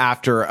 It's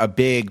after a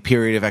big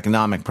period of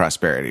economic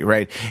prosperity,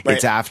 right?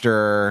 It's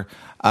after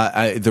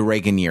the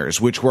Reagan years,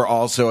 which were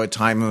also a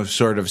time of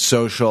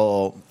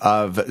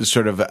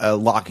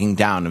locking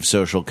down of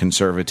social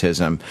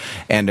conservatism,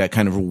 and a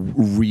kind of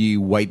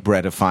white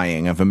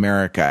breadifying of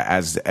America,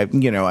 as as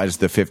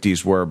the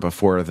 50s were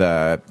before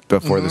the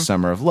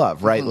Summer of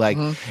Love, right? Mm-hmm. Like,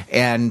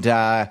 and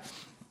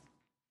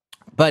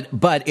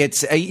But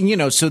it's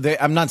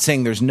I'm not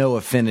saying there's no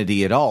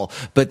affinity at all,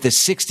 but the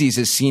 60s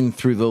as seen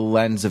through the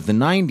lens of the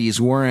 90s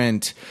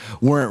weren't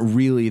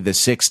really the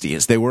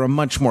 60s. They were a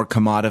much more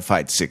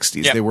commodified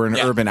 60s. Yep, they were an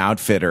Urban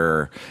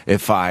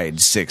Outfitter-ified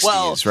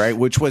 60s, right?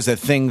 Which was a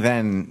thing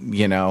then,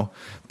 Well,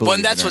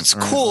 and that's what's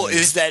cool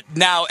is that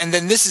now, and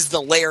then this is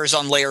the layers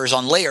on layers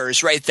on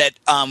layers, right? That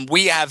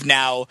we have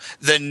now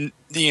the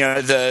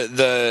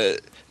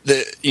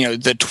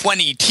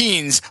 20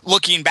 teens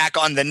looking back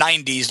on the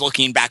 90s,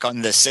 looking back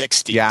on the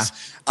 60s. Yeah.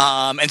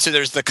 And so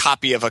there's the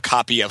copy of a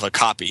copy of a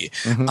copy.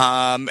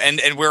 Mm-hmm.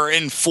 And we're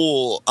in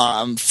full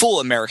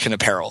American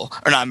Apparel,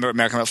 or not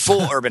American, but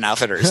full Urban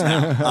Outfitters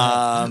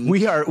now.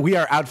 We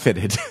are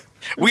outfitted.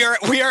 We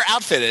are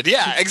outfitted.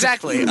 Yeah,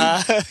 exactly.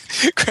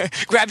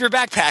 Grab your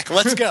backpack.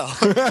 Let's go.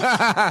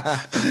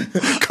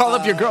 Call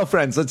up your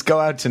girlfriends. Let's go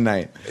out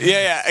tonight.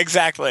 Yeah,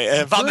 exactly.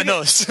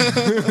 Vamonos.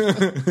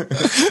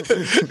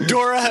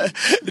 Dora,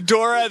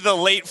 the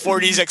late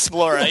 40s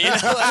explorer.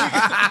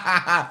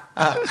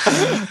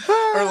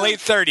 Or late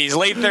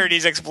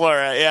 30s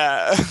explorer.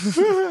 Yeah.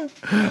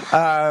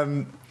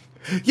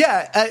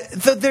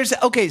 So there's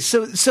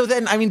So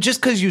then, I mean, just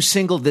because you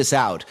singled this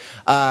out.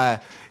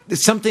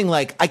 Something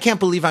like "I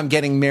can't believe I'm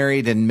getting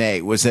married in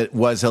May" was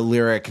a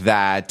lyric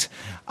that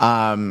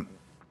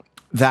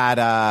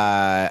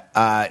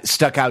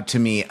stuck out to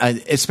me,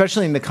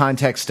 especially in the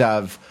context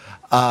of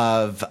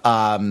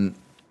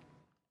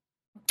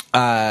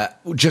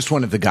Just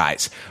One of the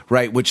Guys,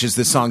 right? Which is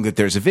the song that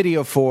there's a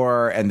video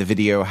for, and the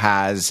video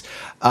has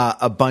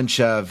a bunch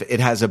of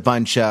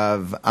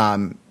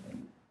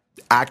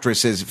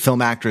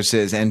film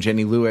actresses, and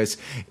Jenny Lewis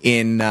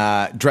in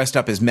dressed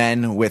up as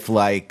men with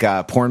like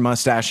porn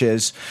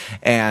mustaches,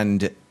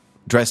 and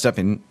dressed up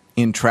in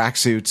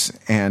tracksuits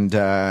and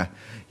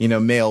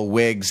male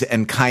wigs,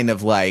 and kind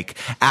of like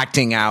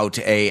acting out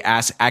a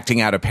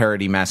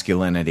parody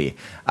masculinity.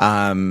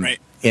 Right.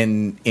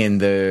 In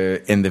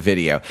the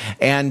video,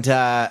 and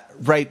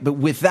but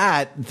with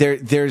that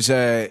there's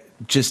a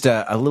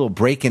little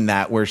break in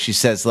that where she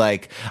says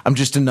like, "I'm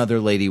just another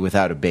lady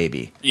without a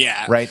baby."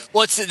 Yeah, right.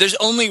 Well, there's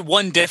only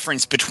one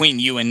difference between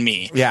you and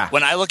me. Yeah.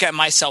 When I look at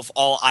myself,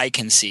 all I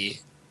can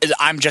see is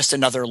I'm just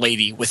another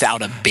lady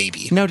without a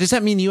baby. Now, does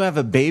that mean you have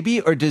a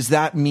baby, or does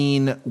that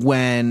mean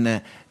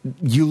when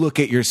you look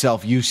at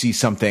yourself, you see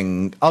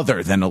something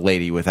other than a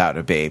lady without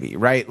a baby,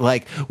 right?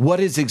 Like, what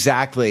is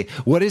exactly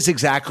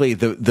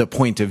the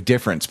point of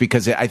difference?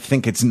 Because I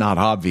think it's not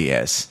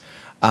obvious.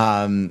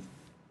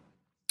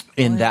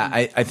 In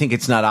that, I think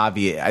it's not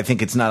obvious. I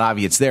think it's not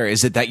obvious there.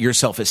 Is it that your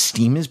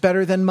self-esteem is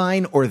better than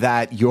mine, or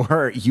that you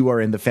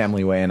are in the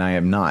family way and I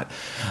am not?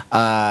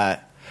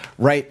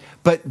 Right.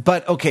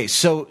 But okay.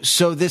 So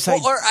this,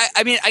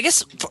 I mean, I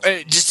guess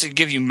just to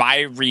give you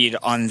my read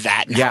on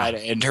that and how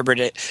to interpret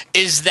it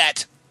is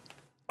that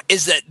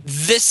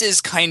this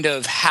is kind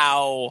of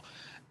how,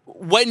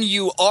 when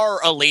you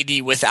are a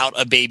lady without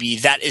a baby,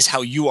 that is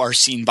how you are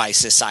seen by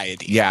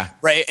society. Yeah.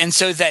 Right. And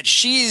so that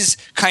she's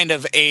kind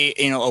of a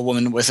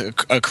woman with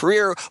a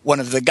career, one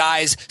of the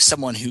guys,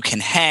 someone who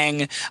can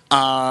hang,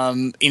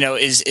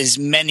 is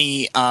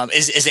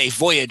a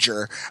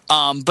voyager.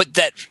 But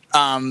that,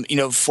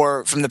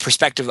 from the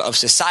perspective of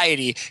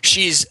society,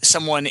 she's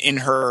someone in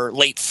her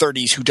late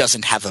 30s who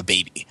doesn't have a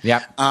baby.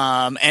 Yeah.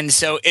 And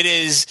so it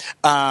is,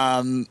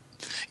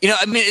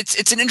 I mean,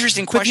 it's an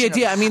interesting question. But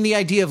the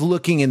idea of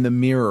looking in the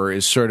mirror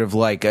is sort of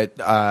like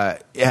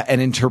an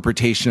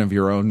interpretation of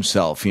your own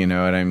self. You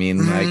know what I mean?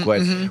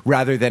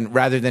 Rather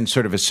than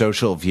sort of a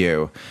social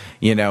view.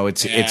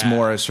 It's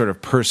more a sort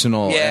of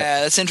personal.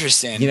 Yeah, that's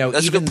interesting.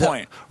 That's a good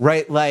point.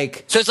 Right?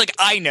 Like, so it's like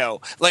I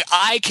know, like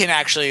I can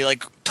actually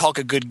like talk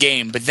a good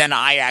game, but then when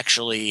I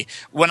actually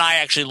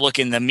look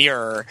in the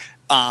mirror,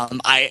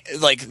 I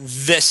like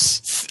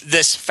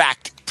this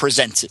fact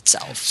presents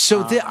itself.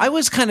 So I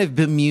was kind of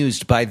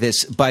bemused by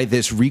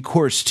this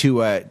recourse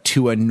to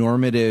a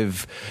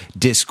normative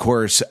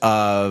discourse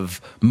of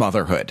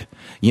motherhood.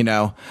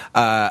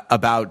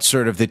 About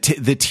sort of the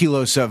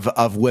telos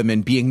of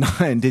women being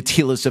and the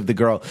telos of the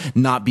girl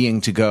not being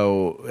to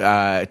go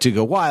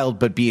wild,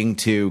 but being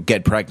to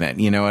get pregnant.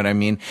 You know what I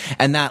mean?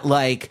 And that,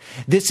 like,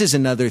 this is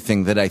another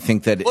thing that I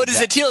think that. Well, it is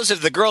the telos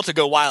of the girl to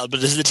go wild,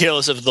 but it is the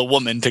telos of the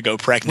woman to go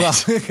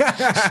pregnant.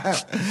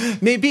 Well,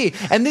 maybe.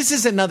 And this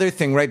is another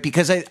thing, right?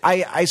 Because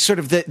I sort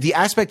of the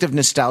aspect of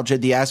nostalgia,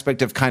 the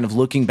aspect of kind of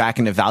looking back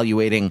and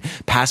evaluating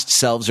past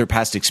selves or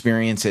past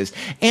experiences,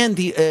 and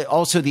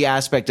also the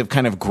aspect of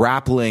kind of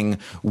grappling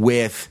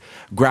with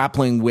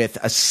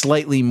a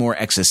slightly more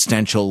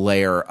existential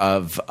layer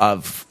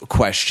of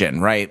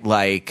question, right?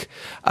 Like,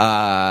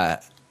 or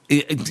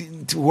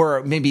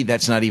maybe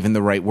that's not even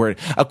the right word.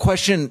 A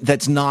question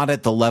that's not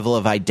at the level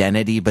of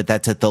identity, but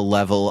that's at the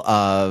level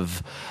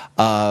of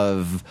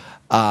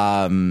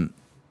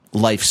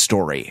life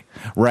story,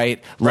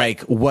 right? Like,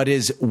 what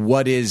is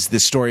the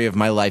story of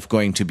my life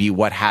going to be?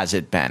 What has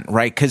it been,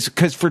 right?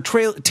 Because for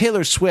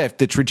Taylor Swift,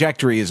 the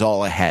trajectory is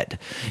all ahead.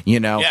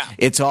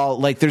 It's all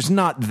like there's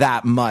not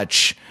that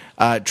much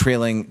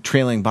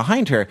trailing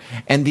behind her,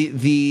 and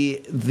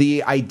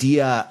the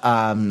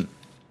idea.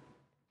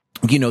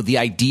 The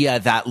idea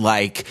that,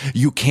 like,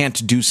 you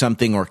can't do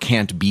something or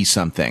can't be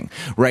something,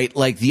 right?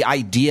 Like, the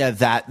idea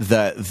that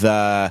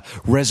the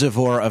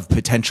reservoir of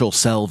potential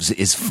selves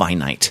is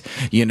finite,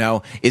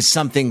 is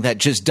something that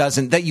just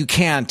that you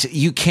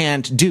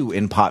can't do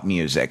in pop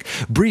music.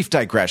 Brief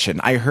digression.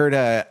 I heard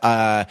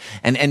an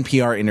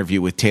NPR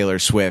interview with Taylor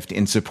Swift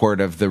in support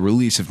of the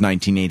release of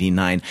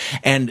 1989,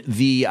 and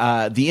the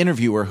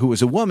interviewer, who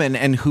was a woman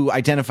and who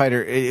identified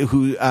her,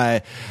 who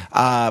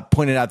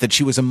pointed out that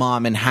she was a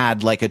mom and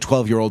had like a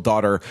 12-year-old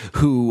daughter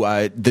who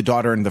the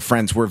daughter and the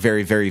friends were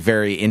very, very,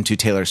 very into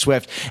Taylor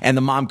Swift, and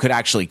the mom could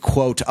actually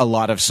quote a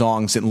lot of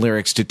songs and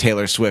lyrics to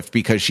Taylor Swift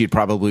because she'd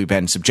probably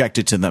been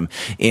subjected to them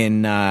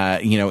in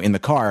the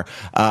car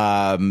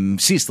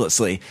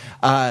ceaselessly.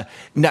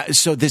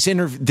 So this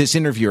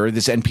interviewer,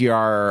 this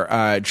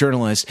NPR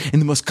journalist, in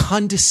the most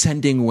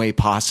condescending way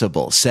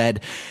possible,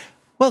 said,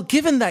 well,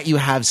 given that you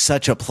have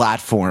such a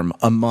platform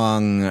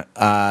among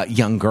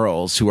young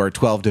girls who are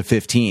 12 to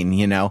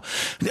 15,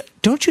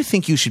 don't you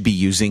think you should be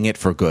using it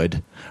for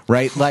good?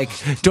 Right? Like,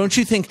 don't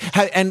you think?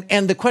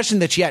 And the question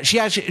that she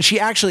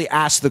actually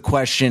asked the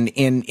question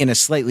in a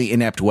slightly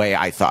inept way,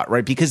 I thought,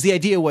 right? Because the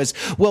idea was,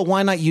 well,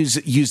 why not use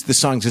the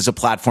songs as a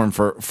platform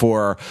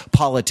for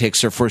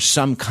politics or for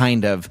some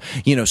kind of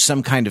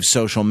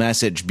social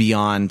message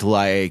beyond,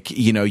 like,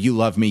 you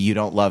love me, you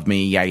don't love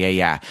me,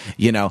 yeah.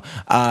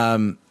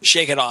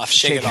 Shake it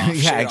off.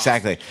 Yeah,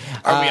 exactly.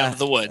 Are we out of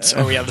the woods?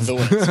 Are we out of the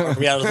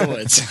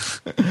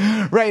woods?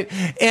 Right.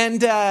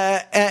 And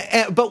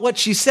but what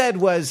she said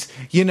was,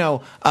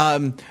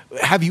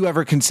 have you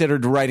ever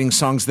considered writing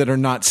songs that are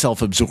not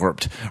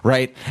self-absorbed?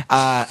 Right.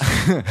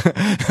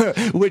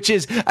 Which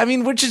is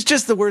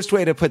just the worst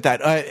way to put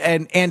that.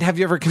 And have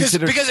you ever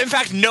considered? Because in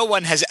fact, no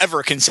one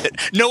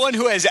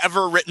who has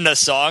ever written a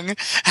song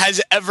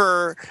has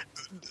ever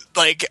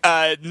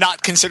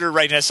not consider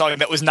writing a song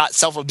that was not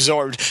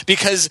self-absorbed,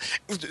 because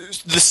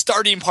the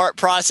starting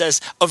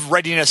process of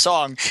writing a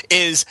song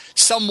is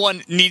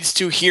someone needs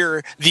to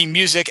hear the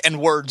music and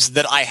words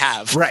that I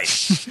have. Right.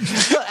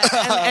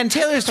 and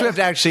Taylor Swift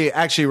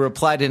actually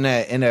replied in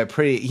a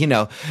pretty,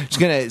 she's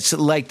going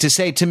to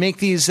say to make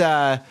these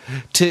to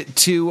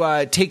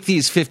take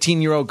these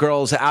 15-year-old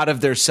girls out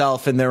of their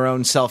self and their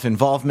own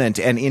self-involvement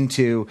and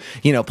into,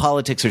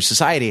 politics or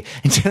society.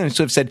 And Taylor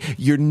Swift said,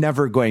 "You're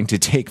never going to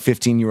take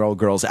 15-year-old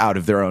girls out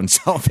of their own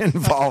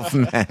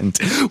self-involvement,"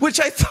 which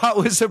I thought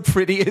was a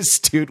pretty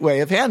astute way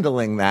of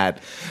handling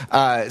that,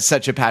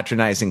 such a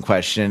patronizing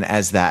question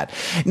as that.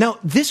 Now,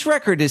 this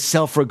record is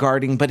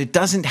self-regarding, but it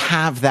doesn't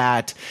have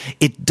that.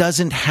 It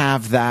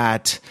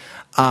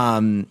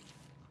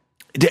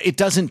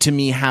doesn't to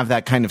me have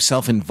that kind of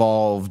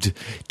self-involved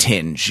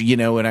tinge, you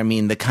know what I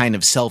mean? The kind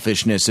of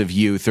selfishness of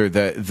youth, or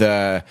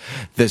the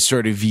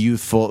sort of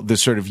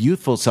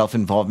youthful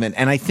self-involvement.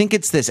 And I think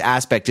it's this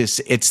aspect,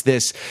 it's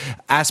this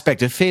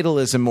aspect of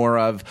fatalism, or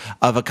of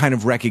a kind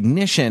of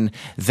recognition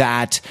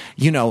that,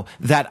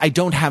 that I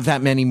don't have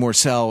that many more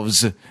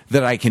selves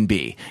that I can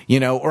be,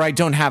 or I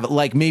don't have,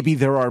 maybe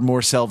there are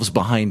more selves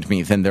behind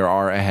me than there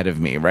are ahead of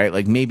me, right?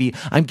 Like, maybe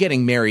I'm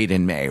getting married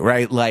in May,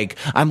 right? Like,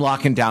 I'm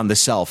locking down the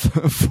self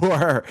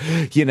for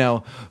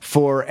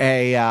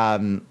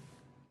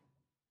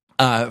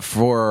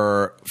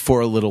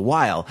a little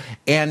while,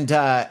 and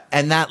that,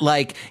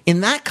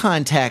 in that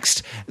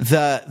context,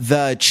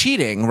 the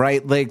cheating,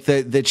 right, like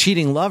the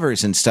cheating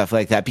lovers and stuff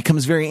like that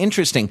becomes very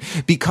interesting,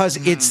 because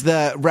it's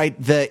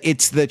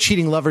the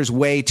cheating lover's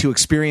way to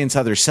experience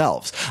other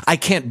selves. I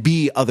can't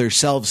be other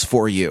selves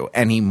for you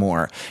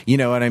anymore. You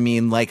know what I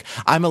mean? Like,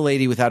 I'm a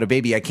lady without a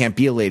baby. I can't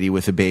be a lady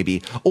with a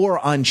baby.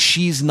 Or on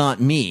She's Not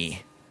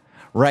Me.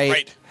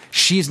 Right.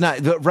 She's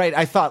not right.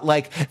 I thought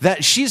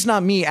that She's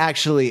Not Me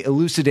actually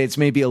elucidates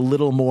maybe a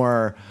little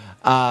more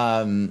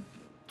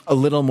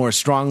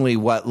strongly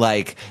what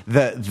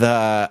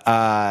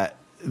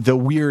the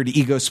weird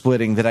ego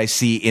splitting that I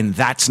see in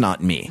That's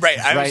Not Me. Right.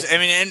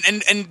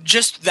 And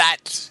just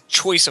that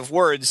choice of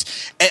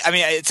words,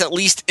 it's at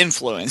least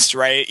influenced,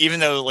 right? Even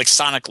though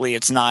sonically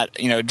it's not,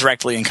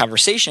 directly in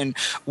conversation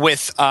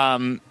with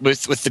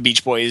the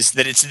Beach Boys,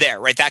 that it's there,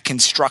 right? That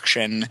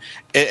construction,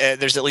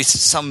 there's at least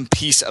some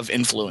piece of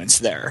influence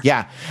there.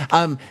 Yeah.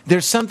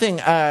 There's something,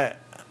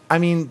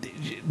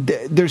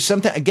 there's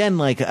something, again,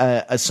 like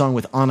a song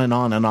with on and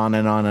on and on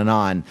and on and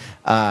on,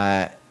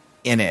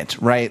 in it,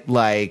 right?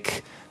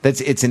 Like,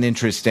 it's an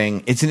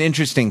interesting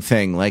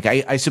thing. Like,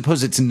 I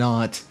suppose it's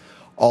not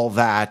all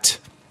that,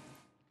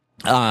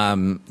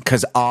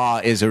 because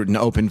is an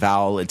open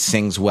vowel. It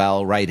sings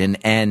well, right? An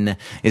N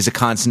is a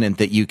consonant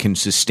that you can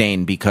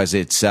sustain because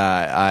it's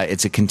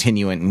a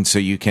continuant, and so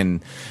you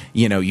can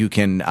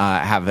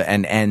have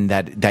an N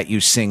that you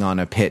sing on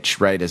a pitch,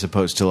 right? As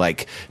opposed to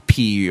like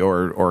P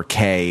or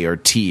K or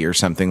T or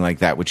something like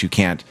that, which you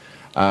can't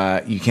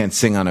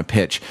sing on a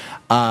pitch.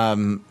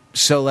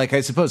 So,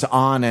 I suppose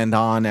on and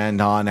on and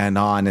on and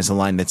on is a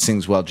line that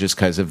sings well just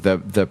because of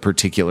the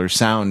particular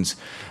sounds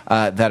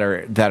that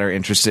are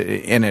interested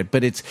in it.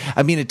 But it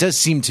does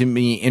seem to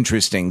me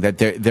interesting that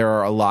there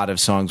are a lot of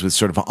songs with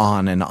sort of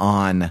on and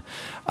on.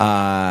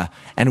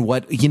 And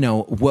what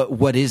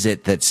is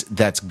it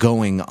that's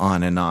going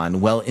on and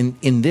on? Well,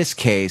 in this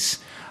case,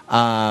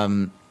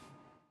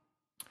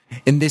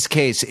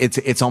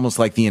 it's almost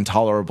like the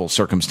intolerable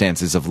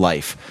circumstances of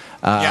life.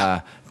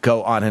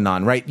 Go on and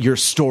on, right? Your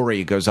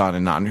story goes on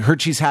and on.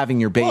 Hershey's having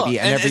your baby,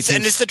 and everything,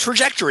 and it's the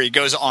trajectory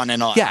goes on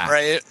and on,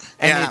 right?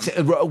 And it's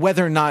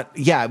whether or not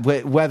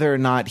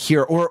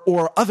here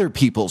or other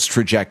people's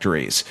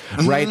trajectories,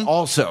 right?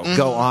 Also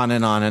go on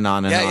and on and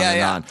on and on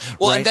and on.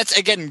 Well, right? And that's,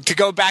 again, to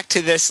go back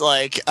to this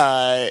this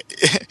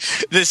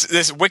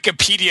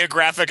Wikipedia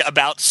graphic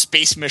about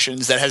space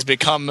missions that has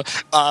become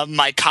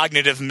my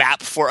cognitive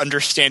map for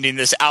understanding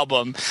this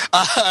album.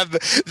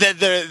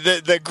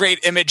 The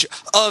great image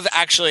of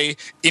actually,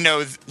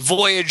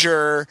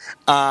 Voyager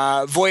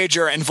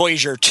and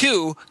Voyager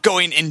 2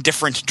 going in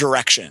different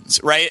directions,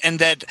 right? And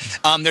that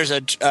there's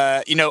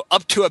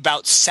up to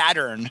about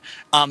Saturn,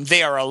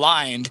 they are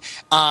aligned,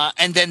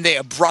 and then they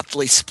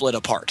abruptly split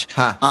apart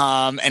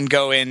and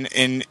go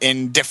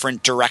in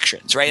different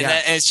directions, right?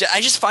 Yeah. And I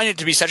just find it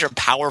to be such a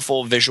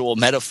powerful visual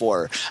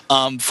metaphor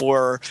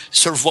for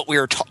sort of what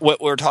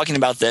we're talking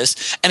about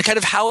this, and kind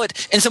of how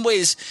it, in some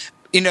ways,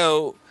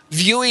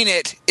 viewing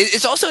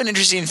it's also an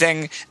interesting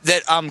thing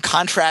that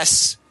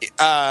contrasts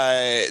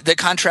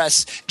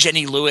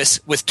Jenny Lewis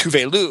with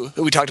Tuvalu,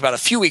 who we talked about a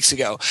few weeks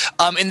ago,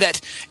 in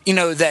that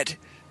that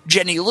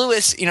Jenny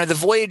Lewis, the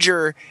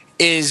Voyager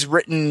is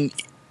written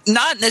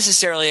not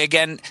necessarily,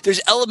 again, there's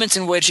elements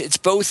in which it's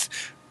both.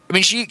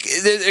 There's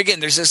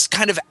this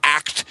kind of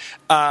act.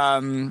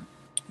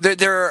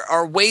 There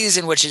are ways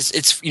in which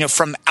it's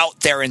from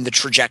out there in the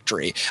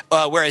trajectory,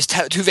 whereas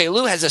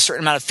Tuvalu has a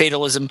certain amount of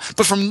fatalism,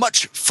 but from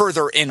much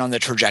further in on the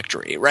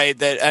trajectory,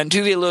 right? And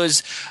Tuvalu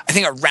is, I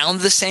think, around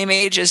the same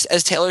age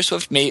as Taylor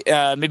Swift,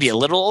 maybe a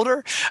little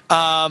older,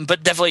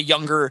 but definitely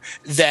younger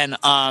than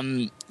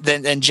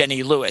than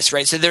Jenny Lewis,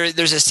 right? So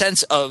there's a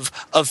sense of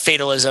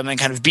fatalism and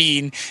kind of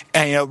being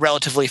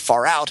relatively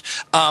far out,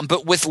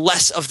 but with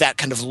less of that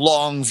kind of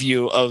long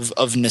view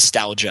of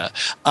nostalgia.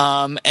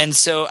 And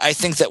so I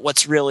think that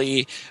what's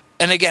really,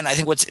 and again, I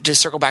think to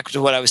circle back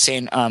to what I was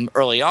saying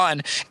early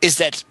on, is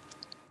that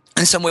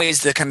in some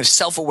ways the kind of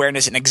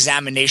self-awareness and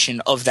examination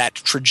of that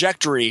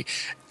trajectory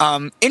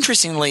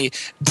interestingly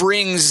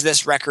brings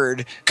this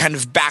record kind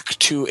of back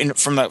to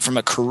from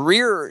a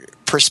career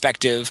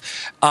perspective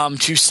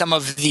to some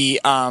of the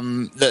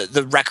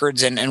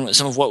records and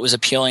some of what was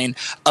appealing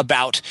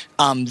about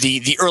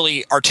the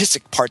early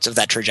artistic parts of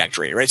that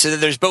trajectory, right? So that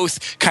there's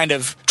both kind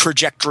of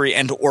trajectory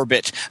and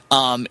orbit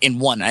in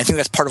one. And I think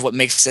that's part of what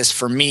makes this,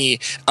 for me,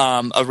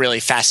 a really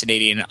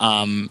fascinating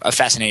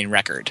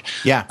record.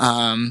 Yeah.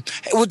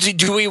 Well,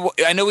 do we?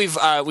 I know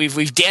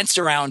we've danced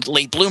around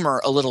Late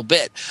Bloomer a little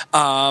bit,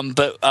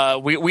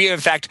 but we in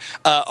fact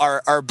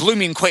are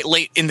blooming quite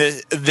late in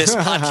this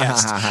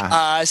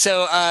podcast.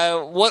 So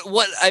other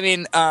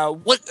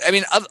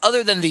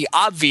than the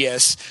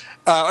obvious,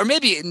 or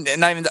maybe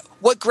not even,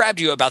 what grabbed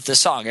you about this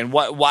song, and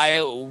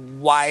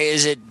why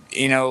is it,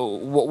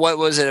 what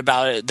was it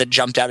about it that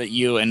jumped out at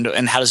you,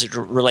 and how does it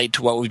relate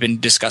to what we've been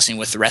discussing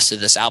with the rest of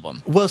this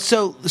album? Well,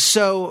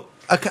 so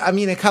I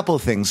mean, a couple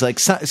of things. Like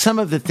some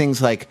of the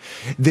things, like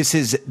this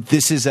is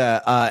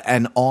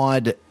an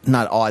odd,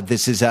 not odd.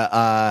 This is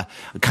a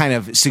kind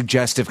of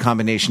suggestive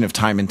combination of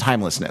time and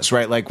timelessness,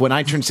 right? Like when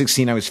I turned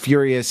 16, I was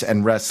furious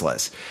and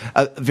restless.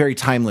 A very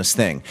timeless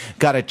thing.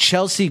 Got a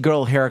Chelsea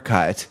girl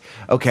haircut.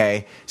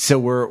 Okay, so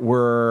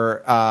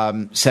we're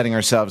setting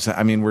ourselves.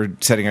 I mean, we're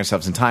setting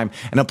ourselves in time,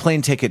 and a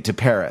plane ticket to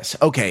Paris.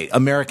 Okay,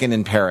 American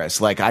in Paris.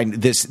 Like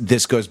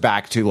this goes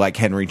back to like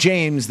Henry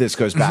James. This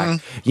goes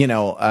back,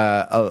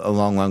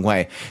 a long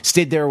way.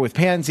 Stayed there with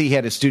Pansy. He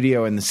had a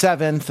studio in the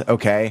 7th.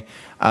 Okay,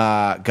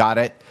 got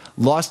it.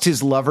 Lost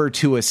his lover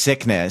to a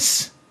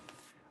sickness,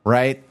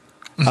 right?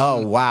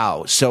 Oh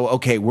wow. So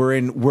okay, we're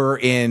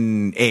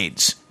in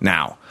AIDS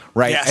now,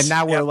 right? Yes. And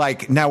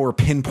now we're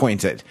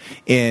pinpointed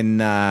in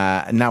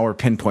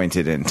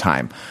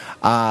time.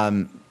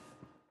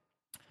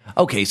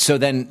 Okay, so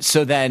then, and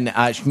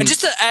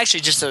just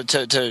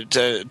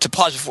to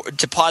pause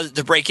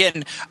to break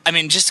in. I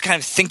mean, just kind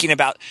of thinking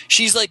about,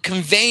 she's like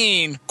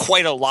conveying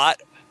quite a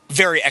lot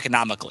very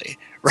economically,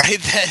 right?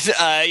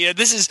 That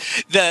this is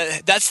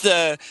that's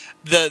the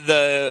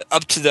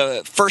up to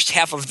the first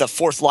half of the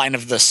fourth line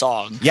of the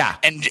song, yeah,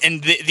 and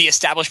the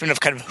establishment of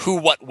kind of who,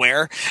 what,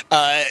 where,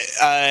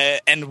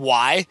 and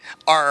why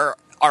are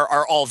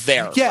all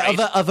there. Yeah, right?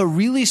 of a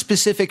really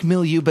specific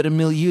milieu, but a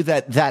milieu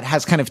that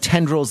has kind of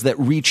tendrils that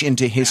reach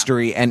into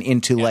history and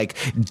into like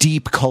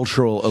deep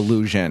cultural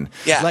illusion.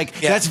 Yeah,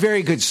 that's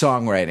very good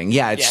songwriting.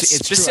 Yeah, it's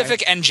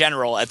specific true. And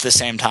general at the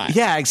same time.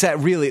 Yeah,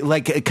 exactly. Really,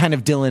 like kind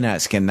of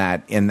Dylan-esque in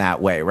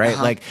that way, right?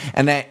 Uh-huh. Like,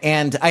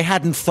 and I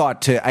hadn't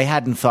thought to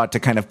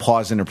kind of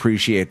pause and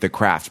appreciate the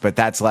craft, but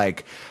that's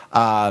like.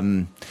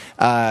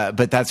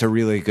 But that's a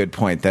really good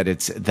point, that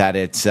it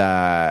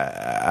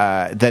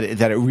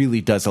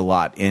really does a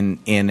lot in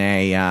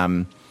a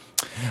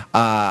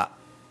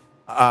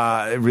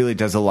it really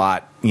does a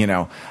lot,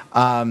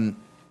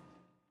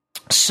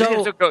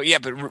 so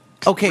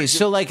okay,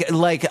 so like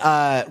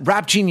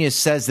Rap Genius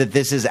says that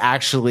this is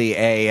actually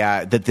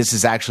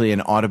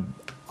an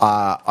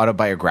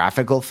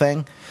autobiographical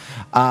thing.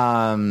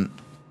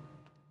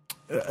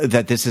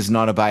 That this is an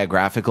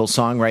autobiographical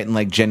song, right? And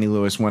like Jenny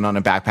Lewis went on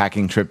a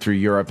backpacking trip through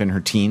Europe in her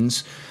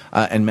teens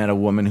and met a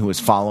woman who was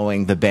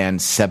following the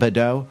band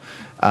Sebadoh,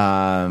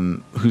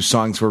 whose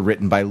songs were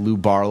written by Lou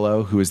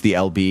Barlow, who is the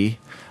LB,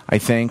 I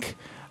think,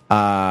 of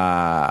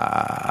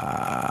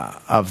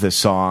the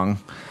song.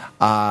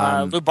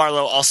 Lou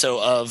Barlow, also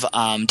of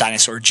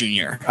Dinosaur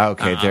Jr.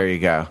 Okay, there you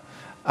go.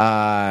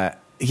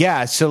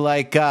 Yeah, so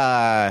like...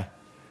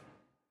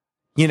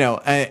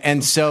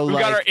 and so we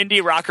got our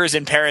indie rockers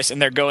in Paris,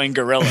 and they're going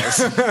gorillas.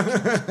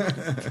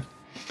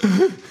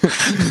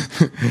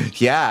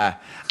 Yeah.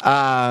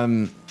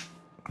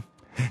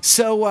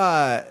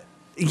 So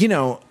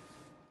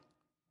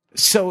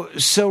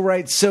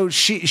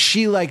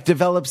she like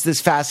develops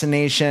this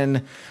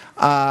fascination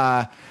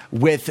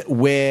with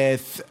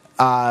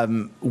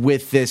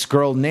this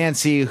girl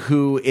Nancy,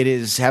 who it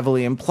is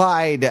heavily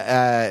implied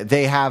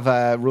they have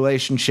a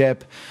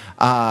relationship.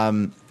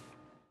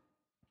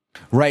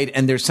 Right,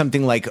 and there's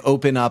something like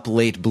open up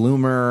late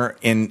bloomer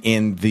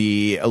in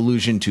the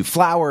allusion to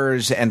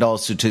flowers, and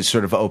also to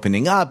sort of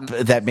opening up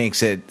that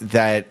makes it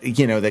that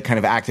kind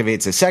of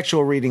activates a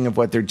sexual reading of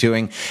what they're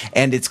doing.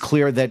 And it's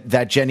clear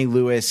that Jenny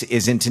Lewis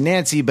is into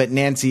Nancy, but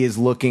Nancy is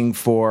looking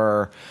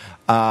for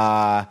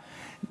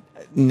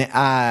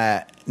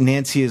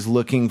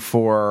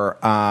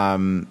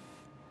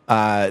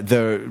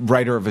the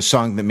writer of a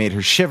song that made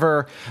her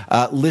shiver,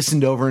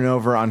 listened over and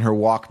over on her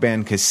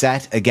Walkman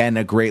cassette. Again,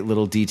 a great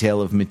little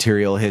detail of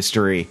material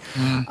history.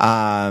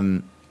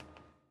 And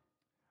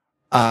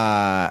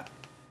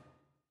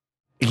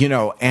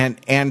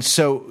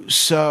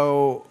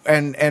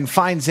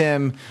finds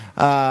him,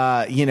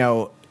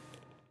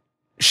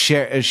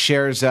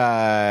 shares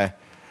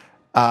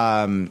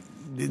I'm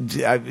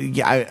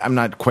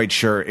not quite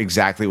sure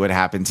exactly what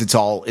happens. It's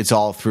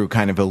all through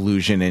kind of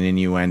illusion and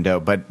innuendo,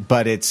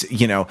 but it's,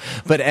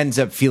 but ends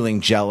up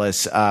feeling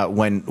jealous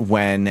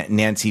when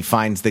Nancy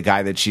finds the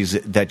guy that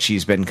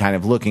she's been kind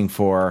of looking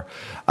for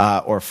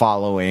or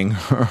following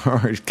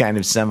or kind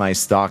of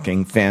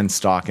semi-stalking, fan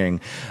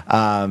stalking,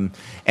 and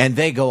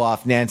they go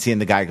off. Nancy and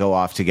the guy go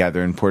off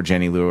together, and poor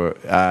Jenny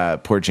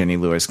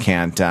Lewis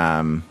can't.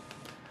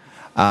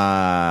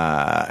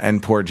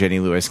 And poor Jenny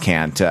Lewis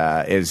can't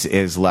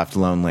is left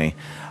lonely.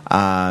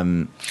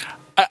 I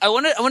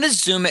want to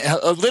zoom in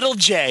a little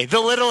J, the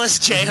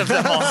littlest J of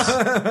them all.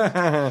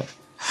 But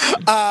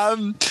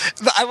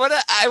I want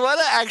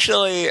to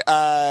actually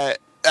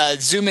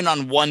zoom in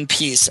on one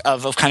piece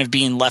of kind of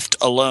being left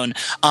alone.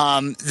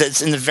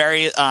 That's in the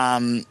very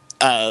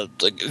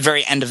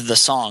very end of the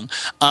song,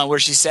 where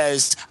she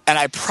says, "And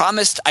I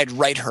promised I'd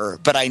write her,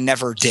 but I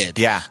never did."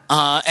 Yeah.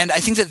 And I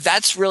think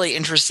that's really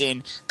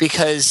interesting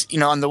because,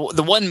 on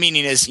the one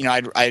meaning is,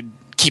 I'd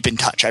keep in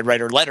touch. I'd write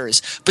her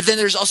letters. But then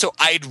there's also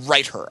I'd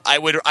write her. I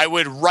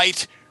would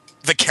write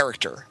the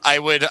character. I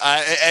would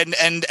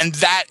and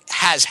that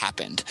has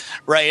happened,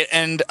 right?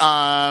 And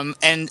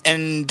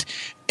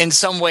in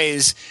some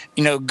ways,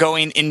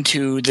 going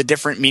into the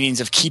different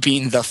meanings of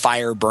keeping the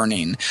fire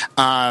burning,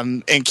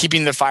 and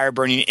keeping the fire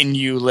burning in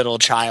you, little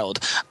child,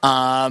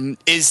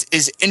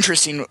 is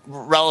interesting,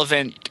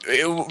 relevant,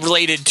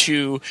 related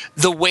to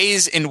the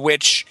ways in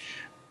which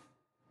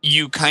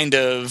you kind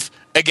of,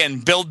 again,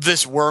 build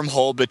this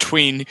wormhole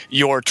between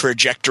your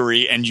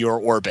trajectory and your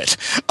orbit,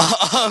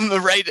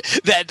 right?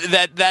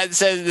 That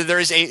says that there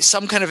is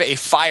some kind of a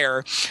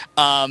fire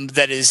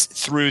that is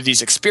through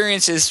these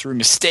experiences, through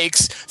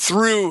mistakes,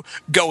 through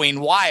going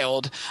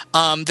wild.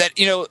 That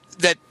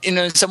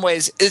in some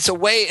ways it's a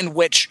way in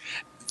which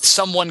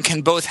someone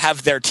can both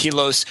have their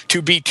telos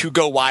to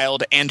go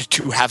wild and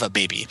to have a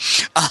baby.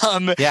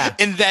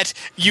 In that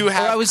you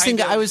have. I was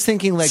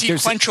thinking like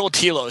sequential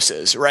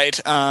teloses, right?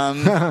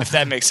 If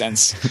that makes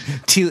sense.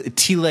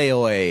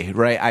 Teleoi,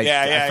 right?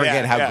 I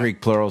forget how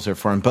Greek plurals are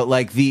formed, but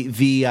like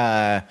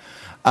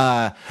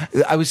I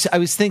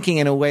was thinking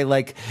in a way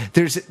like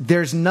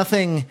there's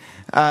nothing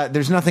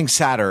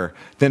sadder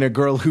than a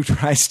girl who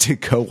tries to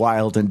go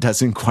wild and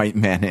doesn't quite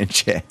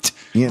manage it.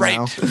 Right.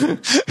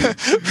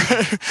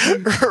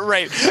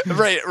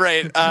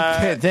 Right.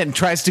 Then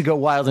tries to go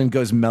wild and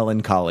goes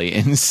melancholy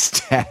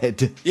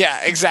instead. Yeah,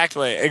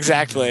 exactly.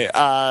 Exactly.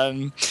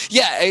 And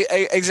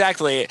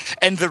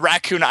the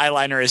raccoon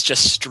eyeliner is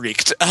just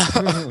streaked.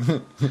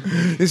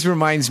 This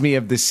reminds me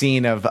of the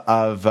scene of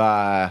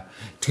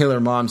Taylor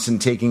Momsen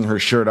taking her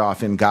shirt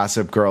off in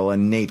Gossip Girl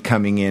and Nate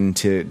coming in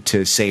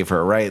to save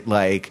her, right?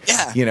 Like,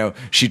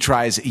 she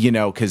tries,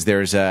 because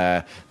there's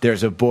a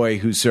boy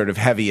who's sort of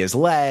heavy as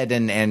lead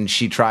and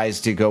she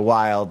tries to go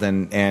wild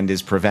and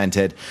is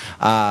prevented.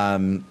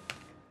 And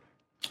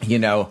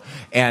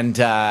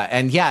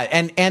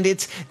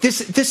it's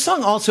this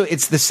song also,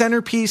 it's the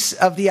centerpiece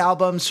of the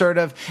album sort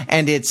of,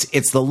 and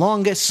it's the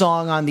longest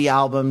song on the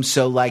album.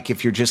 So like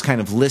if you're just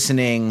kind of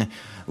listening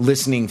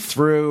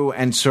through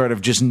and sort of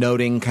just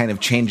noting kind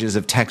of changes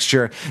of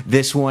texture,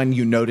 this one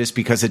you notice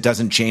because it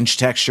doesn't change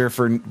texture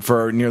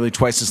for nearly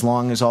twice as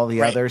long as all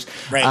the others.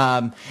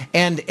 Right.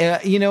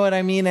 You know what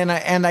I mean? And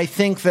I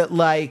think that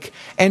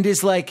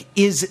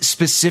is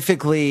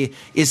specifically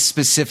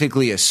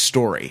a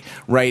story,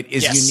 right?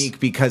 Is yes.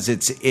 unique because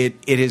it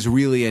is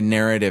really a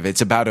narrative.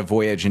 It's about a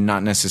voyage and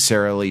not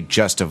necessarily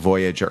just a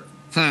voyager.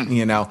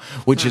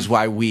 Which is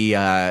why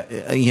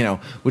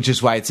which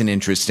is why it's an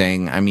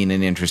interesting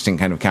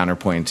kind of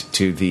counterpoint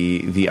to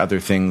the other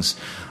things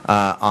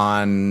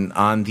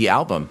on the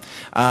album.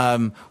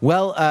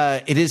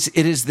 It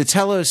is the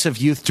telos of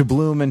youth to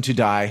bloom and to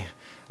die.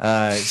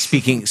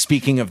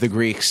 Speaking of the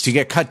Greeks, to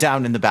get cut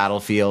down in the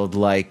battlefield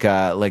like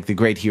the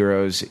great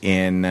heroes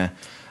in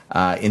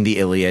the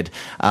Iliad,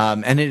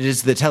 and it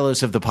is the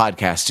telos of the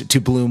podcast to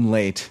bloom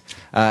late.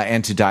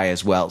 And to die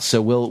as well.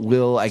 So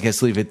we'll I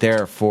guess leave it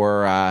there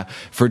for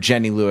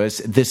Jenny Lewis.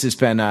 This has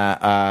been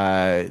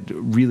a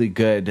really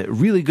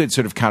good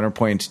sort of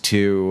counterpoint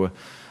to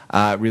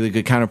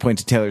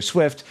Taylor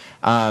Swift,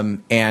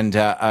 and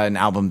an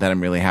album that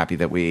I'm really happy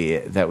that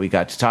we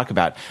got to talk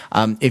about.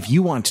 If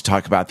you want to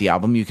talk about the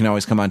album, you can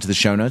always come onto the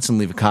show notes and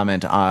leave a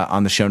comment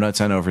on the show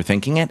notes on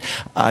Overthinking It.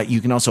 You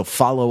can also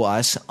follow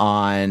us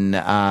on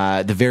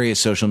the various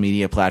social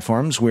media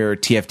platforms. We're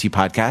TFT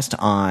Podcast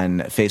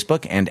on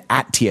Facebook and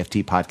at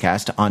TFT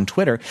Podcast on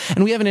Twitter.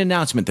 And we have an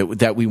announcement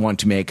that we want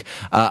to make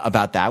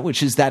about that,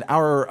 which is that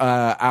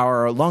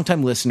our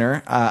longtime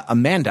listener,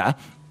 Amanda,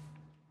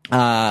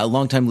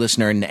 longtime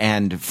listener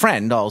and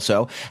friend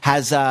also,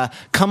 has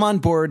come on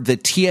board the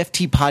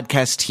TFT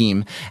podcast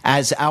team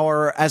as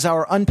our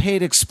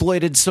unpaid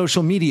exploited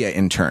social media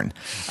intern.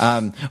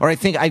 Or I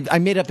think I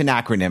made up an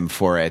acronym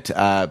for it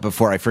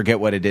before. I forget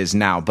what it is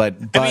now, but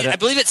I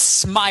believe it's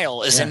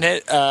SMILE, isn't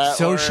it?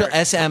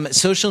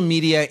 Social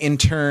media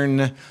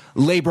intern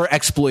labor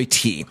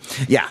exploitee.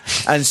 Yeah.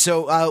 And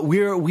so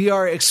we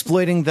are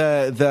exploiting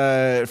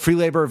the free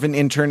labor of an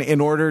intern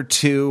in order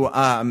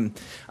to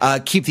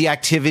keep the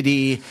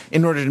activity,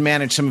 in order to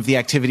manage some of the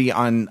activity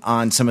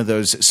on some of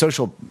those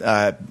social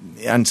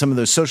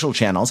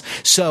channels.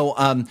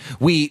 So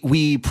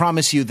we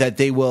promise you that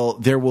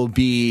there will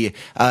be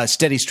a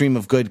steady stream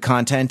of good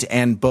content,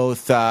 and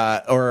both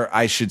or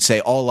I should say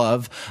all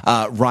of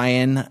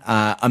Ryan,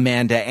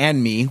 Amanda,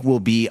 and me will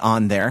be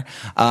on there.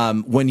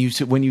 When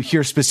you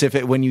hear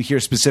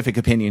specific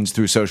opinions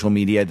through social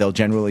media, they'll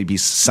generally be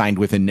signed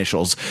with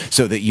initials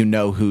so that you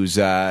know whose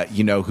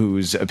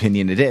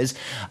opinion it is.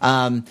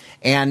 And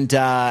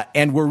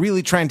we're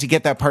really trying to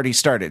get that party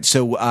started.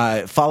 So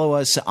follow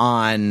us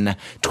on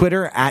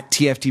Twitter at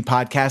TFT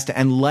Podcast,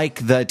 and like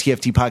the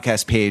TFT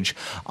Podcast page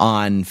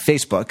on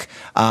Facebook,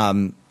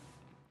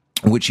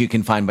 which you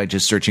can find by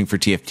just searching for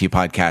TFT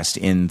Podcast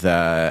in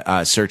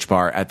the search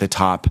bar at the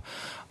top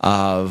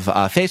of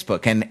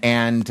Facebook.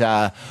 And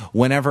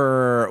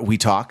whenever we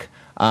talk,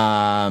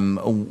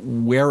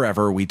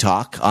 wherever we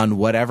talk, on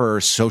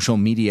whatever social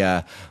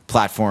media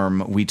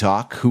platform we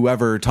talk,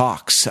 whoever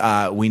talks,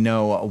 we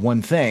know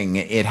one thing: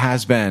 it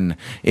has been,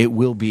 it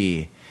will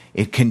be,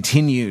 it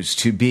continues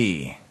to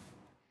be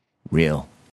real.